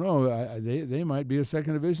 I don't know, they might be a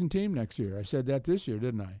second division team next year. I said that this year,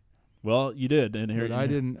 didn't I? Well, you did, and here but I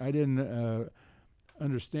didn't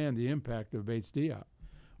understand the impact of Bates-Diop.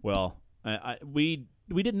 Well,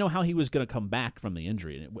 we didn't know how he was going to come back from the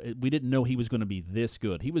injury. We didn't know he was going to be this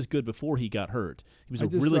good. He was good before he got hurt. He was a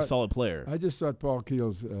really solid player. I just thought Paul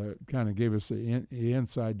Keels kind of gave us the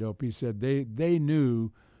inside dope. He said they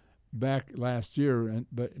knew back last year,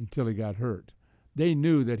 but until he got hurt, they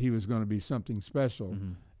knew that he was going to be something special,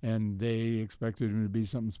 and they expected him to be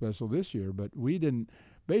something special this year. But we didn't,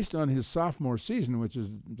 based on his sophomore season, which is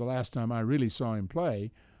the last time I really saw him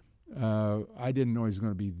play. I didn't know he was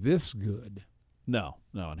going to be this good. No,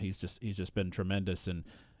 and he's just been tremendous. And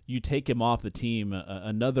you take him off the team,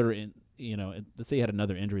 let's say he had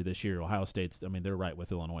another injury this year. Ohio State's, they're right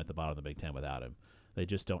with Illinois at the bottom of the Big Ten without him. They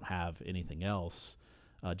just don't have anything else.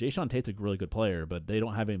 Jayshawn Tate's a really good player, but they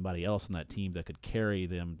don't have anybody else on that team that could carry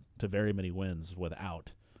them to very many wins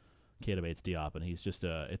without Keita Bates-Diop. And he's just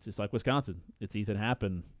it's just like Wisconsin. It's Ethan Happ,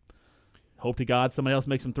 and hope to God somebody else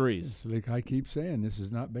makes some threes. It's like I keep saying, this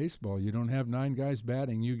is not baseball. You don't have 9 guys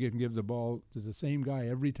batting. You can give the ball to the same guy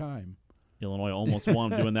every time. Illinois almost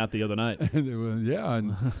won doing that the other night. Yeah,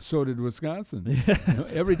 and so did Wisconsin.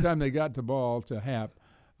 Every time they got the ball to Happ,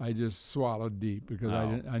 I just swallowed deep because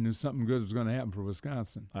I knew something good was going to happen for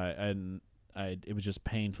Wisconsin. It was just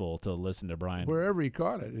painful to listen to Brian. Wherever he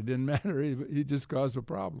caught it, it didn't matter. He just caused a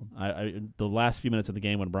problem. The last few minutes of the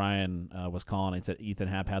game when Brian was calling, he said Ethan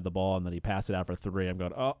Happ had the ball and then he passed it out for 3. I'm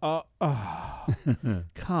going,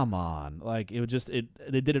 come on! Like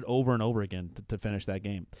they did it over and over again to finish that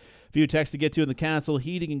game. A few texts to get to in the Castle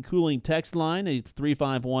Heating and Cooling text line. It's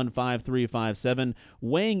 351-5357.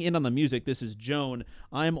 Weighing in on the music, this is Joan.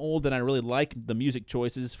 I'm old and I really like the music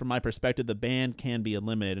choices. From my perspective, the band can be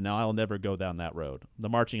eliminated. Now, I'll never go down that road. The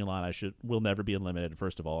marching line will never be eliminated,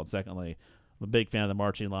 first of all. And secondly, I'm a big fan of the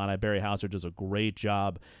marching line. Barry Hauser does a great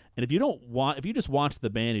job. And if you just watch the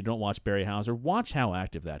band, you don't watch Barry Hauser, watch how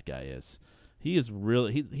active that guy is. He is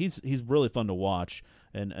really he's really fun to watch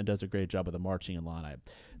and does a great job of the marching line.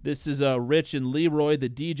 This is Rich and Leroy. The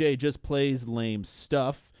DJ just plays lame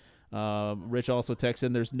stuff. Rich also texts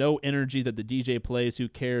in, there's no energy that the DJ plays. Who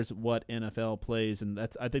cares what NFL plays? And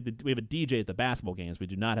I think that we have a DJ at the basketball games. We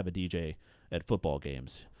do not have a DJ at football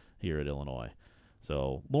games here at Illinois.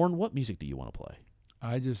 So, Loren, what music do you want to play?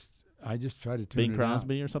 I just try to tune Bing it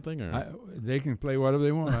Crosby out. or something? Or? They can play whatever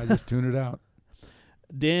they want. I just tune it out.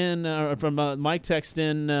 Dan from Mike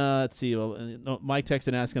texted let's see. Mike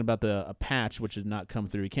texted asking about a patch which did not come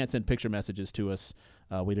through. He can't send picture messages to us.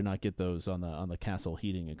 We do not get those on the Castle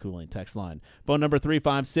Heating and Cooling text line. Phone number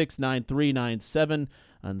 356-9397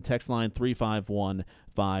 on the text line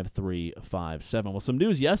 351-5357. Well, some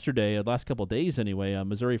news yesterday, the last couple of days anyway.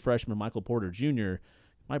 Missouri freshman Michael Porter Jr.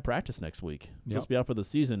 might practice next week. He'll just be out for the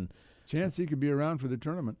season. Chance he could be around for the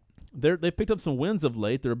tournament. They picked up some wins of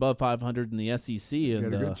late. They're above 500 in the SEC. And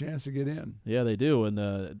got a good chance to get in. Yeah, they do. And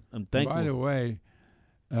I'm thankful. By the way,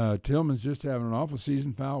 Tillman's just having an awful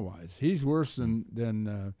season foul-wise. He's worse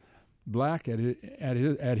than Black at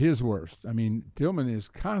his worst. I mean, Tillman is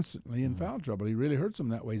constantly in foul trouble. He really hurts him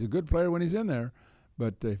that way. He's a good player when he's in there,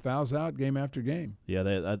 but he fouls out game after game. Yeah,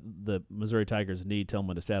 the Missouri Tigers need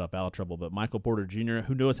Tillman to stay out of foul trouble. But Michael Porter Jr.,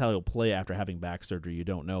 who knows how he'll play after having back surgery, you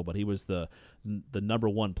don't know. But he was the number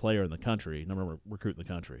 1 player in the country, number 1 recruit in the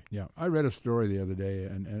country. Yeah, I read a story the other day,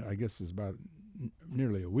 and I guess it's about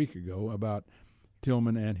nearly a week ago, about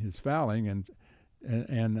Tillman and his fouling, and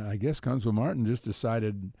I guess Kunzel Martin just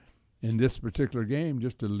decided in this particular game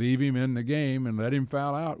just to leave him in the game and let him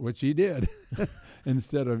foul out, which he did,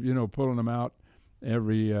 instead of pulling him out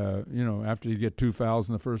every after you get 2 fouls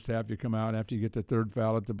in the first half, you come out. After you get the 3rd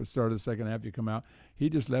foul at the start of the second half, you come out. He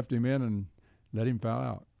just left him in and let him foul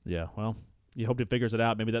out. Yeah, well, you hope he figures it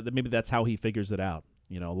out. Maybe that's how he figures it out.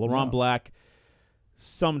 Loren Black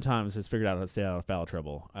sometimes has figured out how to stay out of foul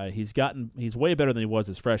trouble. He's way better than he was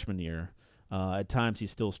his freshman year. At times he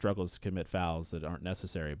still struggles to commit fouls that aren't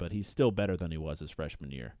necessary, but he's still better than he was his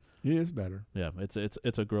freshman year. He is better. Yeah,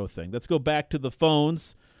 it's a growth thing. Let's go back to the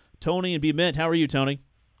phones. Tony and B-Mint, how are you, Tony?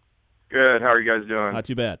 Good. How are you guys doing? Not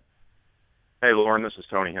too bad. Hey, Loren, this is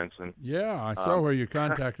Tony Henson. Yeah, I saw where you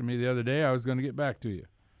contacted me the other day. I was going to get back to you.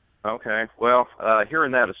 Okay. Well,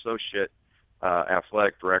 hearing that associate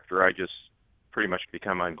athletic director, I just pretty much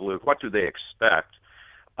become unglued. What do they expect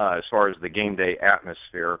as far as the game day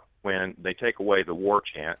atmosphere when they take away the war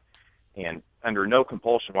chant and under no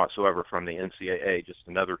compulsion whatsoever from the NCAA, just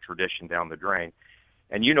another tradition down the drain?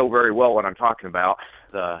 And you know very well what I'm talking about,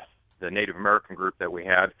 the Native American group that we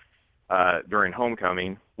had during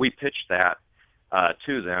homecoming. We pitched that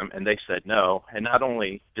to them, and they said no. And not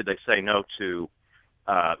only did they say no to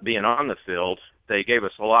being on the field, they gave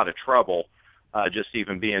us a lot of trouble just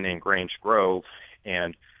even being in Grange Grove.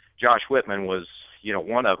 And Josh Whitman was,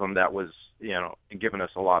 one of them that was, giving us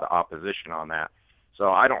a lot of opposition on that. So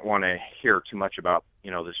I don't want to hear too much about,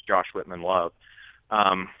 this Josh Whitman love.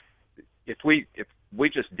 If we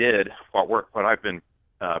just did what I've been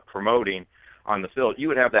promoting on the field, you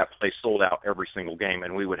would have that place sold out every single game,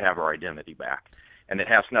 and we would have our identity back. And it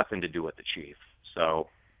has nothing to do with the Chief. So,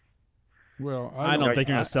 well, I don't think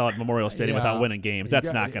you're going to sell at Memorial Stadium without winning games.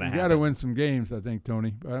 That's not going to happen. You got to win some games, I think,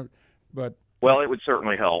 Tony. But well, it would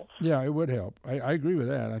certainly help. Yeah, it would help. I agree with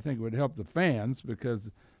that. I think it would help the fans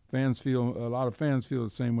because a lot of fans feel the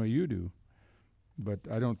same way you do, but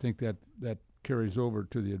I don't think that carries over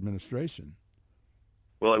to the administration.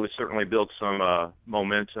 Well, it would certainly build some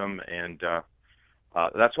momentum, and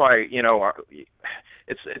that's why,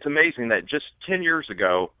 it's amazing that just 10 years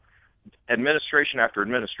ago, administration after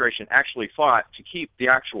administration actually fought to keep the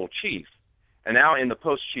actual chief. And now in the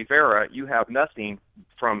post-chief era, you have nothing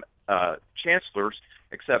from chancellors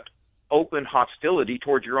except open hostility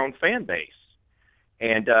towards your own fan base.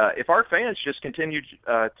 And if our fans just continue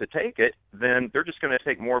to take it, then they're just going to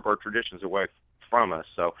take more of our traditions away from us.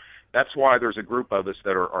 So that's why there's a group of us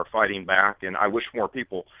that are fighting back, and I wish more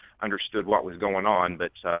people understood what was going on.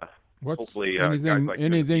 But hopefully,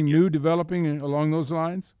 anything new developing along those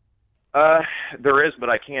lines? There is, but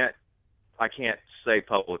I can't say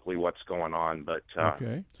publicly what's going on. But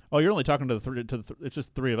okay. Oh, you're only talking to it's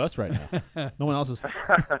just three of us right now. No one else is.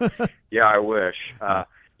 Yeah, I wish.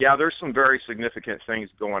 Yeah, there's some very significant things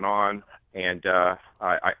going on, and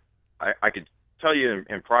I could tell you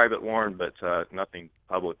in private, Loren, but nothing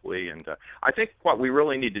publicly. And I think what we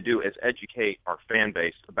really need to do is educate our fan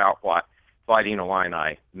base about what Fighting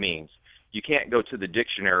Illini means. You can't go to the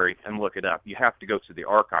dictionary and look it up. You have to go to the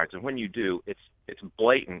archives, and when you do, it's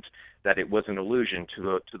blatant that it was an allusion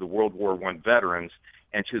to the World War I veterans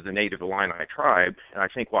and to the Native Illini tribe. And I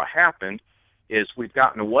think what happened is we've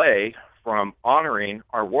gotten away from honoring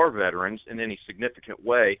our war veterans in any significant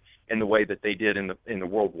way, in the way that they did in the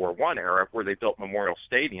World War I era, where they built Memorial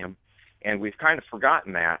Stadium, and we've kind of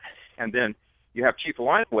forgotten that. And then you have Chief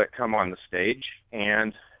Illiniwek come on the stage,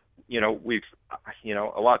 and we've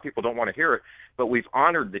a lot of people don't want to hear it, but we've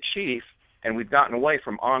honored the chief, and we've gotten away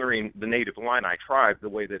from honoring the Native Illini tribe the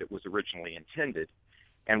way that it was originally intended.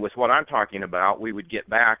 And with what I'm talking about, we would get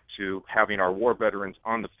back to having our war veterans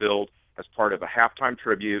on the field as part of a halftime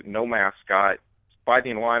tribute, no mascot.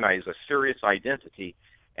 Fighting Illini is a serious identity,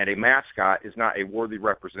 and a mascot is not a worthy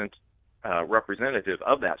representative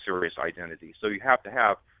of that serious identity. So you have to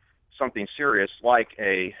have something serious like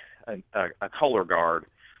a color guard,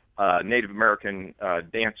 Native American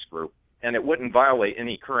dance group, and it wouldn't violate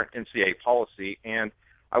any current NCAA policy. And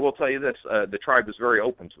I will tell you this, the tribe is very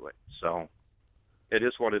open to it. So it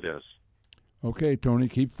is what it is. Okay, Tony,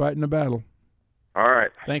 keep fighting the battle. All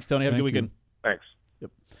right. Thanks, Tony. Have a good weekend. Thanks.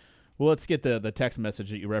 Yep. Well, let's get the text message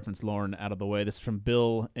that you referenced, Loren, out of the way. This is from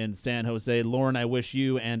Bill in San Jose. Loren, I wish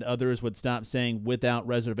you and others would stop saying without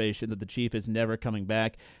reservation that the chief is never coming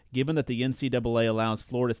back. Given that the NCAA allows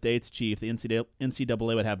Florida State's chief, the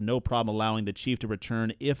NCAA would have no problem allowing the chief to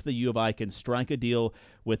return if the U of I can strike a deal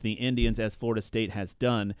with the Indians, as Florida State has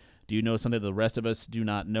done. Do you know something the rest of us do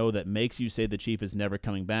not know that makes you say the chief is never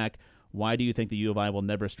coming back? Why do you think the U of I will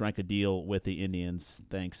never strike a deal with the Indians?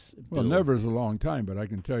 Thanks, Well, Bill. never is a long time, but I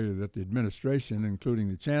can tell you that the administration, including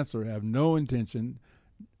the chancellor, have no intention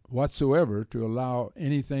whatsoever to allow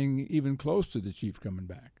anything even close to the chief coming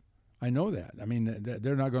back. I know that. I mean,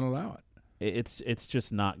 they're not going to allow it. It's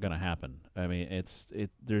just not going to happen. I mean,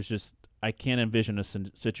 I can't envision a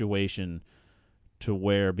situation to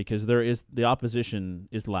where, because the opposition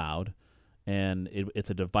is loud, and it's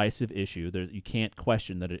a divisive issue. You can't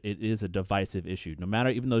question that it is a divisive issue. No matter,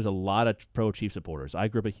 even though there's a lot of pro-Chief supporters. I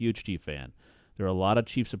grew up a huge Chief fan. There are a lot of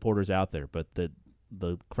Chief supporters out there, but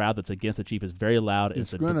the crowd that's against the Chief is very loud.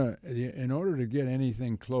 In order to get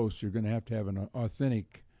anything close, you're going to have an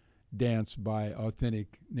authentic dance by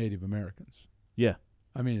authentic Native Americans. Yeah.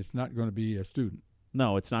 I mean, it's not going to be a student.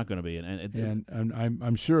 No, it's not going to be. And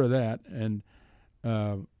I'm sure of that. And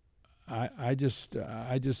I just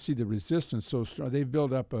see the resistance so strong. They've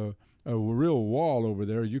built up a real wall over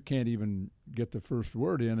there. You can't even get the first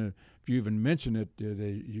word in. If you even mention it,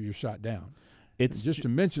 you're shot down. It's just to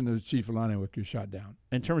mention the Chief Illiniwek, you're shot down.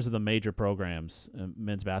 In terms of the major programs,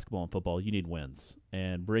 men's basketball and football, you need wins.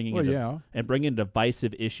 And bringing a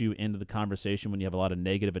divisive issue into the conversation when you have a lot of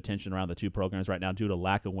negative attention around the two programs right now due to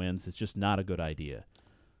lack of wins, it's just not a good idea.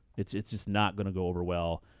 It's just not going to go over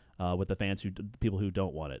well with the fans, people who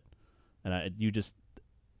don't want it. And you just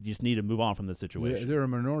need to move on from this situation. They're a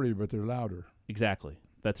minority, but they're louder. Exactly.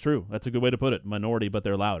 That's true. That's a good way to put it. Minority, but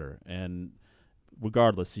they're louder. And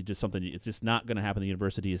regardless, it's just not going to happen. The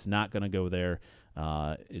university is not going to go there.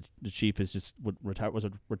 The chief was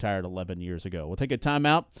retired 11 years ago. We'll take a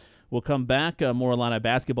timeout. We'll come back. More Illini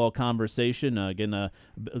basketball conversation. Again, a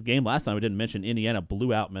game last time we didn't mention. Indiana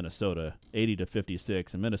blew out Minnesota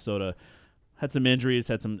 80-56, and Minnesota had some injuries,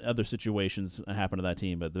 had some other situations happen to that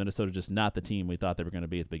team, but Minnesota just not the team we thought they were going to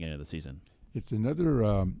be at the beginning of the season. It's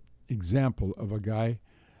another example of a guy.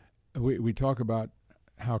 We talk about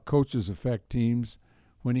how coaches affect teams.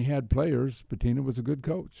 When he had players, Patina was a good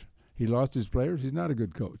coach. he lost his players, he's not a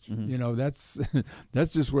good coach. Mm-hmm.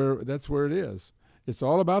 That's just where it is. It's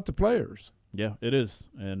all about the players. Yeah, it is.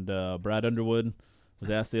 And Brad Underwood was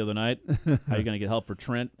asked the other night, how are you going to get help for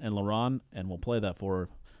Trent and Loren? And we'll play that for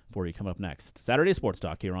you coming up next. Saturday Sports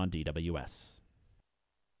Talk here on DWS.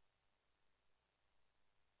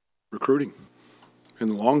 Recruiting in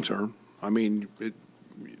the long term. I mean,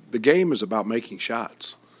 the game is about making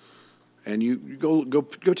shots. And you go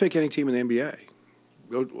take any team in the NBA.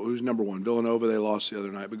 Who's number one? Villanova, they lost the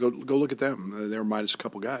other night. But go look at them. They were minus a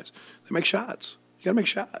couple guys. They make shots. You got to make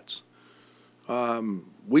shots.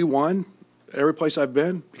 We won every place I've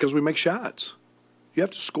been because we make shots. You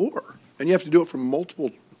have to score. And you have to do it from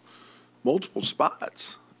multiple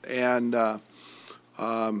spots. And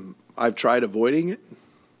I've tried avoiding it.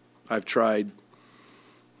 I've tried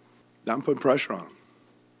not putting pressure on them.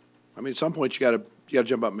 I mean, at some point you got to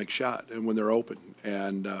jump up and make a shot, and when they're open.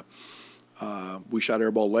 And we shot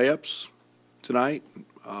air ball layups tonight.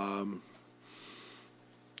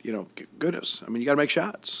 Goodness, I mean, you got to make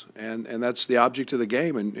shots, and that's the object of the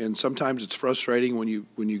game. And sometimes it's frustrating when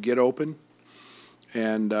you get open,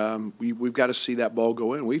 and we've got to see that ball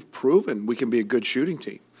go in. We've proven we can be a good shooting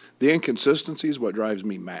team. The inconsistency is what drives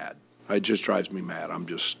me mad. It just drives me mad.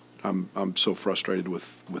 I'm so frustrated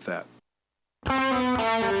with that.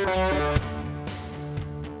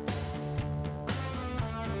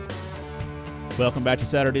 Welcome back to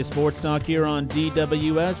Saturday Sports Talk here on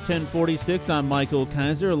DWS 1046. I'm Michael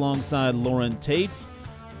Kiser alongside Loren Tate.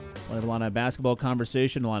 We'll have a Illini basketball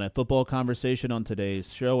conversation, Illini football conversation on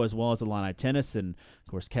today's show, as well as Illini tennis. And, of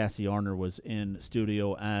course, Cassie Arner was in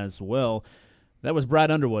studio as well. That was Brad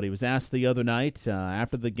Underwood. He was asked the other night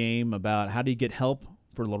after the game about how do you get help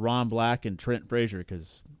for Loren Black and Trent Frazier,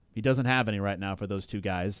 because he doesn't have any right now for those two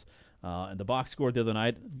guys. And the box score the other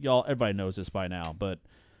night, everybody knows this by now, but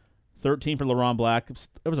 13 for Loren Black.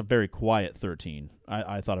 It was a very quiet 13.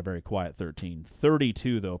 I thought a very quiet 13.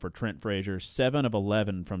 32, though, for Trent Frazier. 7 of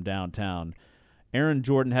 11 from downtown. Aaron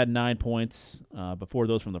Jordan had 9 points before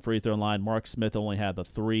those from the free throw line. Mark Smith only had the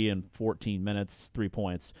 3 in 14 minutes, 3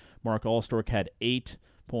 points. Mark Allstork had 8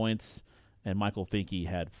 points, and Michael Finke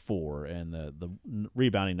had 4. And the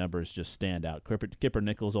rebounding numbers just stand out. Kipper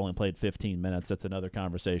Nichols only played 15 minutes. That's another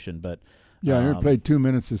conversation, but he played 2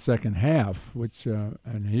 minutes the second half, which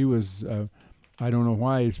and he was. I don't know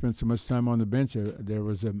why he spent so much time on the bench. There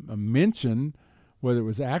was a mention, whether it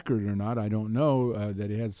was accurate or not, I don't know, that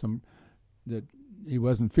he had that he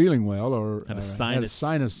wasn't feeling well or had a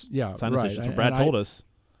sinus. Yeah, sinus right. issues. That's what Brad told us.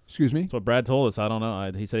 Excuse me? That's what Brad told us. I don't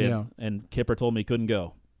know. He said, and Kipper told me he couldn't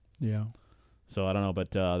go. Yeah. So I don't know, but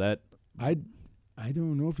that I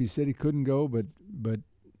don't know if he said he couldn't go, but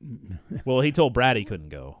well, he told Brad he couldn't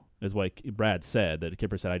go. Is what Brad said. That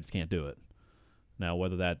Kipper said, I just can't do it. Now,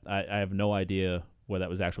 whether that I have no idea whether that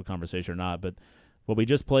was actual conversation or not. But what we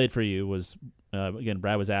just played for you was again,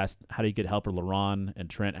 Brad was asked how do you get help for Loren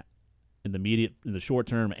and Trent in the short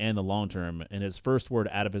term and the long term, and his first word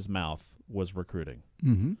out of his mouth was recruiting,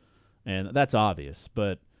 and that's obvious.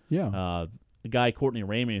 But the guy Courtney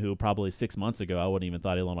Ramey, who probably 6 months ago I wouldn't even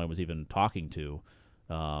thought Illinois was even talking to,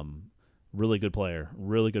 really good player.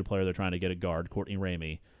 They're trying to get a guard, Courtney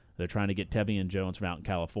Ramey. They're trying to get Tevian Jones from out in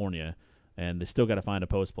California, and they still got to find a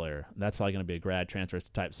post player. That's probably going to be a grad transfer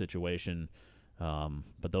type situation.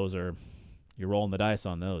 But those are you're rolling the dice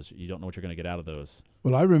on those. You don't know what you're going to get out of those.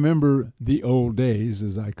 Well, I remember the old days,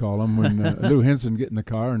 as I call them, when Lou Henson get in the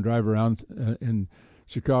car and drive around in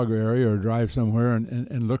Chicago area or drive somewhere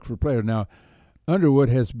and look for players. Now, Underwood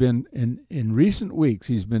has been, in recent weeks,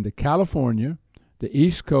 he's been to California, the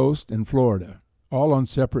East Coast, and Florida, all on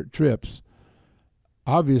separate trips,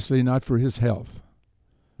 obviously not for his health.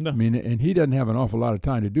 No. I mean, and he doesn't have an awful lot of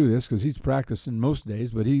time to do this because he's practicing most days,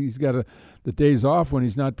 but he's got the days off when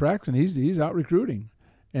he's not practicing, he's out recruiting.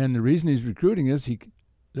 And the reason he's recruiting is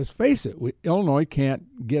let's face it, Illinois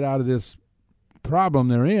can't get out of this problem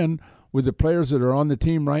they're in with the players that are on the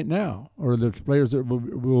team right now, or the players that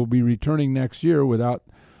will be returning next year without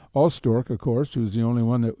Allstork, of course, who's the only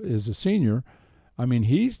one that is a senior. I mean,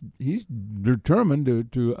 he's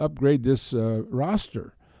determined to upgrade this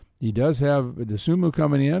roster. He does have DeSumo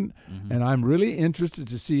coming in, and I'm really interested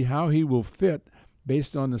to see how he will fit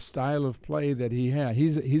based on the style of play that he has.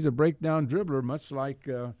 He's a breakdown dribbler, much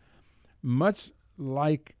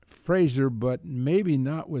like Frazier, but maybe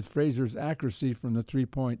not with Frazier's accuracy from the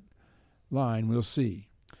three-point line. We'll see.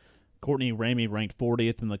 Courtney Ramey ranked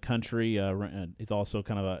 40th in the country. He's also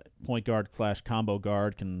kind of a point guard / combo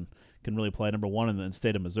guard. Can really play number one in the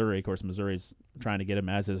state of Missouri. Of course, Missouri's trying to get him,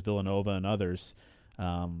 as is Villanova and others.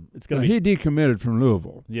 It's going to be. He decommitted from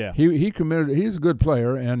Louisville. Yeah, he committed. He's a good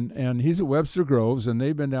player, and he's at Webster Groves, and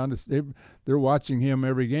they've been down to. They're watching him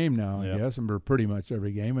every game now, I guess, and pretty much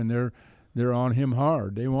every game, and they're on him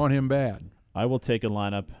hard. They want him bad. I will take a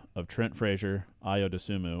lineup of Trent Frazier, Ayo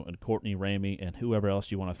Dosunmu, and Courtney Ramey, and whoever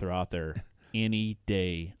else you want to throw out there any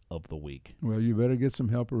day of the week. Well, you better get some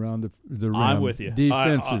help around the rim. I'm with you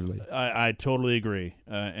defensively. I totally agree,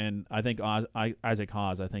 and I think Isaac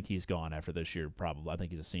Haas. I think he's gone after this year. Probably, I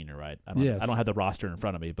think he's a senior, right? I don't have the roster in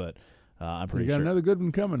front of me, but I'm pretty sure. You got another good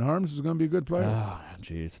one coming. Harms is going to be a good player. Oh,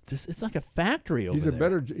 jeez, it's like a factory over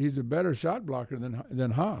there. He's a better shot blocker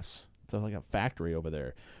than Haas. It's like a factory over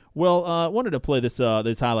there. Well, I wanted to play this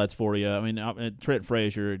highlights for you. I mean, Trent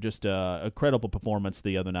Frazier, just a credible performance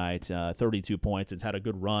the other night, 32 points. It's had a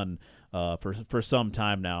good run for some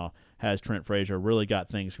time now, has Trent Frazier. Really got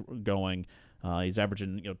things going. He's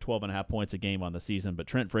averaging 12.5 points a game on the season, but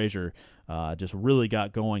Trent Frazier just really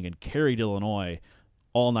got going and carried Illinois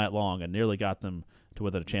all night long and nearly got them to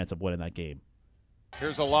within a chance of winning that game.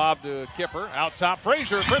 Here's a lob to Kipper. Out top,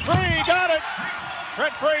 Frazier for three. Got it!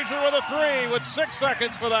 Trent Frazier with a three with 6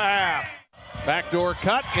 seconds for the half. Backdoor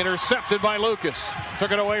cut, intercepted by Lucas.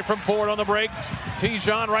 Took it away from Ford on the break.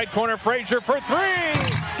 Tijon, right corner, Frazier for three.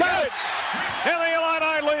 Got it! And the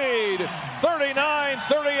Illini lead.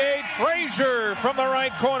 39-38, Frazier from the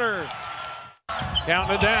right corner.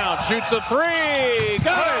 Counting it down, shoots a three.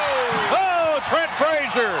 Got it! Oh, Trent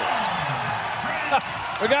Frazier.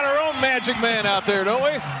 We got our own magic man out there, don't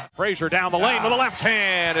we? Frazier down the lane with a left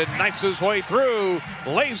hand and knifes his way through,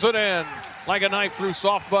 lays it in like a knife through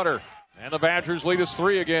soft butter. And the Badgers lead us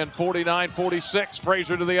three again, 49-46.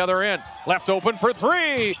 Frazier to the other end. Left open for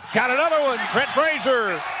three. Got another one. Trent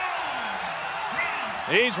Frazier.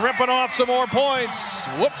 He's ripping off some more points.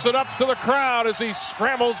 Whoops it up to the crowd as he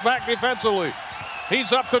scrambles back defensively.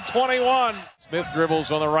 He's up to 21. Smith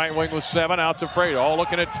dribbles on the right wing with 7, out to Frazier. All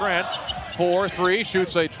looking at Trent. 4-3,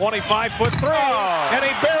 shoots a 25-foot three, and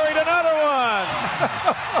he buried another one.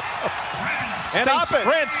 And he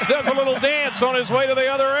sprints, does a little dance on his way to the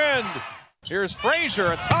other end. Here's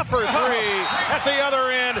Frazier, a tougher three at the other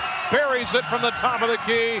end, buries it from the top of the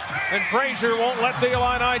key, and Frazier won't let the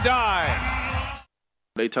Illini die.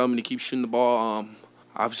 They told me to keep shooting the ball.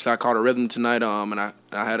 Obviously, I caught a rhythm tonight, and I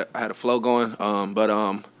had a flow going, but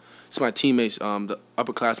it's my teammates, the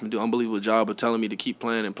upperclassmen, do an unbelievable job of telling me to keep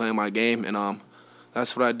playing and playing my game, and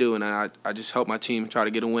that's what I do, and I just help my team try to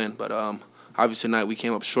get a win. But obviously tonight we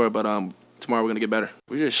came up short, but tomorrow we're going to get better.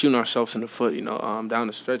 We're just shooting ourselves in the foot, down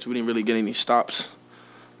the stretch. We didn't really get any stops.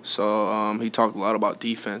 So he talked a lot about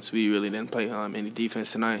defense. We really didn't play any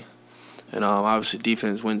defense tonight. And obviously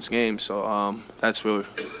defense wins games, so that's where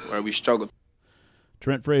we struggled.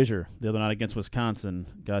 Trent Frazier, the other night against Wisconsin,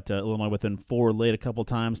 got Illinois within 4 late a couple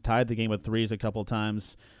times, tied the game with threes a couple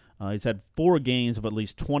times. He's had 4 games of at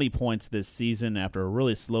least 20 points this season after a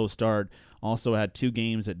really slow start. Also had 2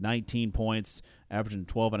 games at 19 points, averaging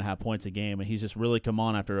 12.5 points a game. And he's just really come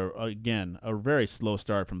on after, a very slow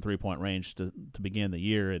start from three-point range to begin the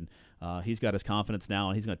year. And he's got his confidence now,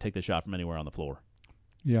 and he's going to take the shot from anywhere on the floor.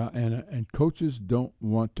 Yeah, and coaches don't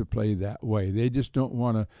want to play that way. They just don't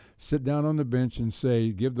want to sit down on the bench and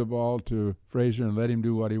say, give the ball to Frazier and let him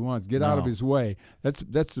do what he wants. Get out of his way. That's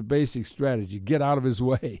the basic strategy. Get out of his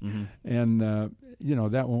way. Mm-hmm. And,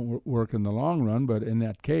 that won't work in the long run. But in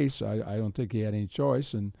that case, I don't think he had any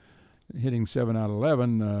choice. And hitting 7 out of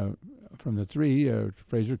 11 from the three,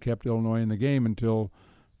 Frazier kept Illinois in the game until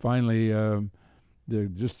finally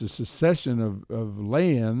just a succession of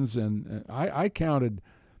lay-ins, and I counted,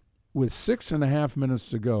 with 6.5 minutes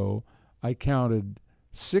to go, I counted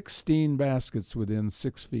 16 baskets within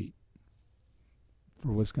 6 feet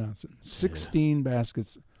for Wisconsin. 16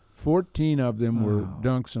 baskets, 14 of them were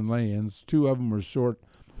dunks and lay-ins, 2 of them were short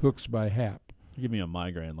hooks by Happ. You give me a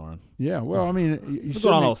migraine, Loren. Yeah, well, I mean, you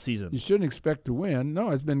shouldn't all season. You shouldn't expect to win.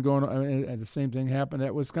 No, it's been going on. I mean, the same thing happened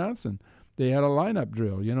at Wisconsin. They had a lineup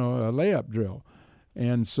drill, a layup drill.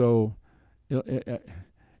 And so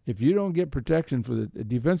if you don't get protection for the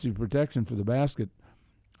defensive protection for the basket,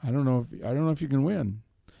 I don't know if you can win.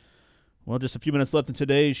 Well, just a few minutes left in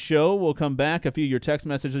today's show. We'll come back. A few of your text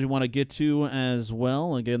messages we want to get to as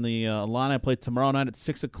well. Again, the Illini play tomorrow night at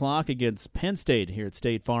 6 o'clock against Penn State here at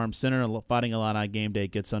State Farm Center. Fighting Illini game day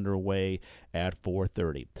gets underway at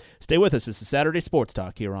 4:30. Stay with us. This is Saturday Sports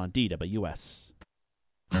Talk here on DWS.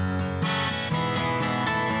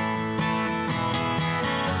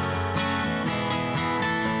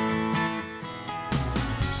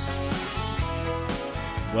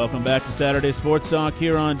 Welcome back to Saturday Sports Talk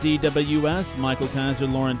here on DWS. Michael Kiser,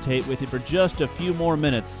 Loren Tate with you for just a few more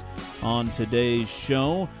minutes on today's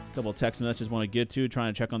show. A couple of text messages want to get to,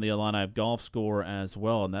 trying to check on the Illini golf score as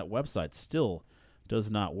well, and that website still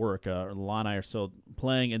does not work. Illini are still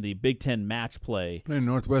playing in the Big Ten match play. Playing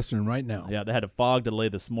Northwestern right now. Yeah, they had a fog delay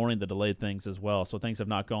this morning that delayed things as well, so things have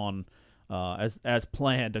not gone as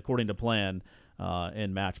planned, according to plan,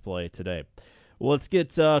 in match play today. Well, let's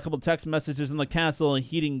get a couple of text messages in the Castle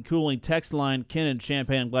Heating and Cooling text line. Ken in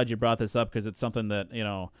Champaign, I'm glad you brought this up because it's something that,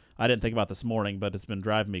 I didn't think about this morning, but it's been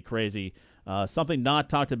driving me crazy. Something not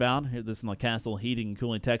talked about, here this in the Castle Heating and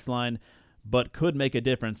Cooling text line, but could make a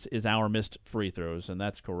difference is our missed free throws, and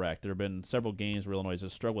that's correct. There have been several games where Illinois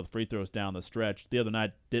has struggled with free throws down the stretch. The other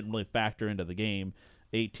night didn't really factor into the game,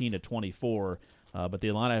 18-24, but the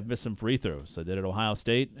Illini have missed some free throws. They did at Ohio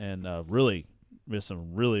State and really missed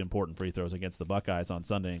some really important free throws against the Buckeyes on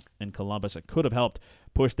Sunday in Columbus. It could have helped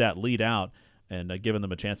push that lead out and given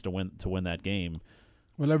them a chance to win that game.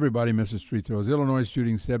 Well, everybody misses free throws. Illinois is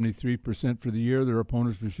shooting 73% for the year. Their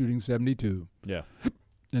opponents were shooting 72%. Yeah.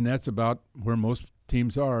 And that's about where most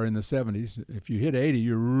teams are in the 70s. If you hit 80,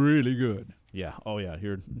 you're really good. Yeah. Oh, yeah.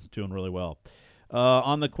 You're doing really well.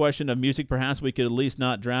 On the question of music, perhaps we could at least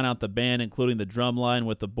not drown out the band, including the drum line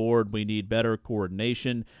with the board. We need better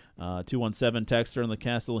coordination. 217 texter on the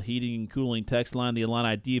Castle Heating and Cooling text line. The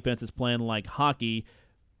Illini defense is playing like hockey,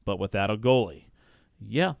 but without a goalie.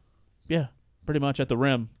 Yeah, pretty much at the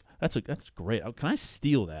rim. That's great. Can I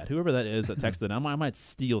steal that? Whoever that is that texted, I might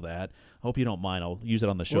steal that. I hope you don't mind. I'll use it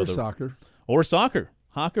on the show. Or soccer.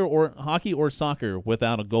 Hockey or soccer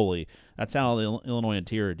without a goalie. That's how the Illinois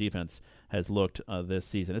interior defense has looked this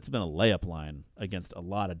season. It's been a layup line against a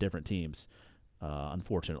lot of different teams,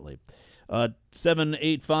 unfortunately.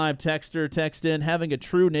 785 texter text in, having a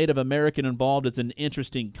true Native American involved is an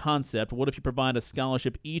interesting concept. What if you provide a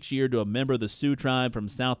scholarship each year to a member of the Sioux tribe from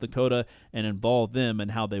South Dakota and involve them in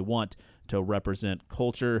how they want to represent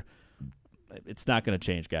culture? It's not going to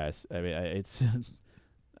change, guys. I mean, it's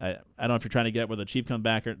I don't know if you're trying to get whether the Chief comes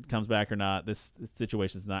back or not. This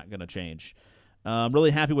situation is not going to change. I'm really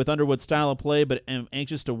happy with Underwood's style of play, but am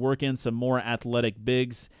anxious to work in some more athletic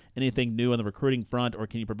bigs. Anything new on the recruiting front, or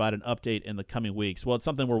can you provide an update in the coming weeks? Well, it's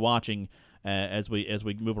something we're watching as we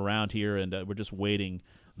move around here, and we're just waiting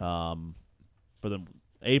for them.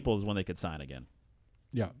 April is when they could sign again.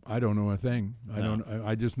 Yeah, I don't know a thing.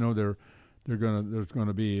 I just know there's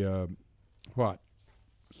gonna be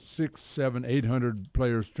 600, 700, 800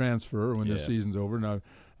 players transfer when the season's over. Now,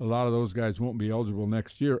 a lot of those guys won't be eligible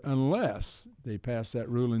next year unless they pass that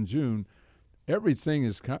rule in June. Everything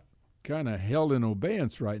is kind of held in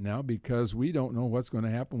abeyance right now because we don't know what's going to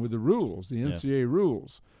happen with the rules, the NCAA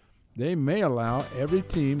rules. They may allow every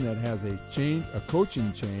team that has a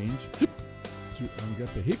coaching change. I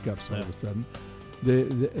got the hiccups all of a sudden.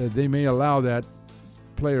 They may allow that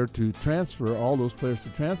player to transfer, all those players to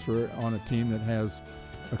transfer on a team that has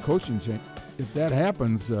a coaching change. If that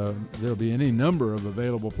happens, there'll be any number of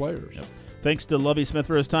available players. Yep. Thanks to Lovie Smith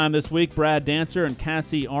for his time this week, Brad Dancer and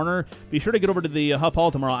Cassie Arner. Be sure to get over to the Huff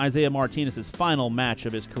Hall tomorrow. Isaiah Martinez' final match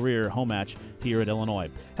of his career, home match here at Illinois.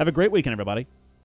 Have a great weekend, everybody.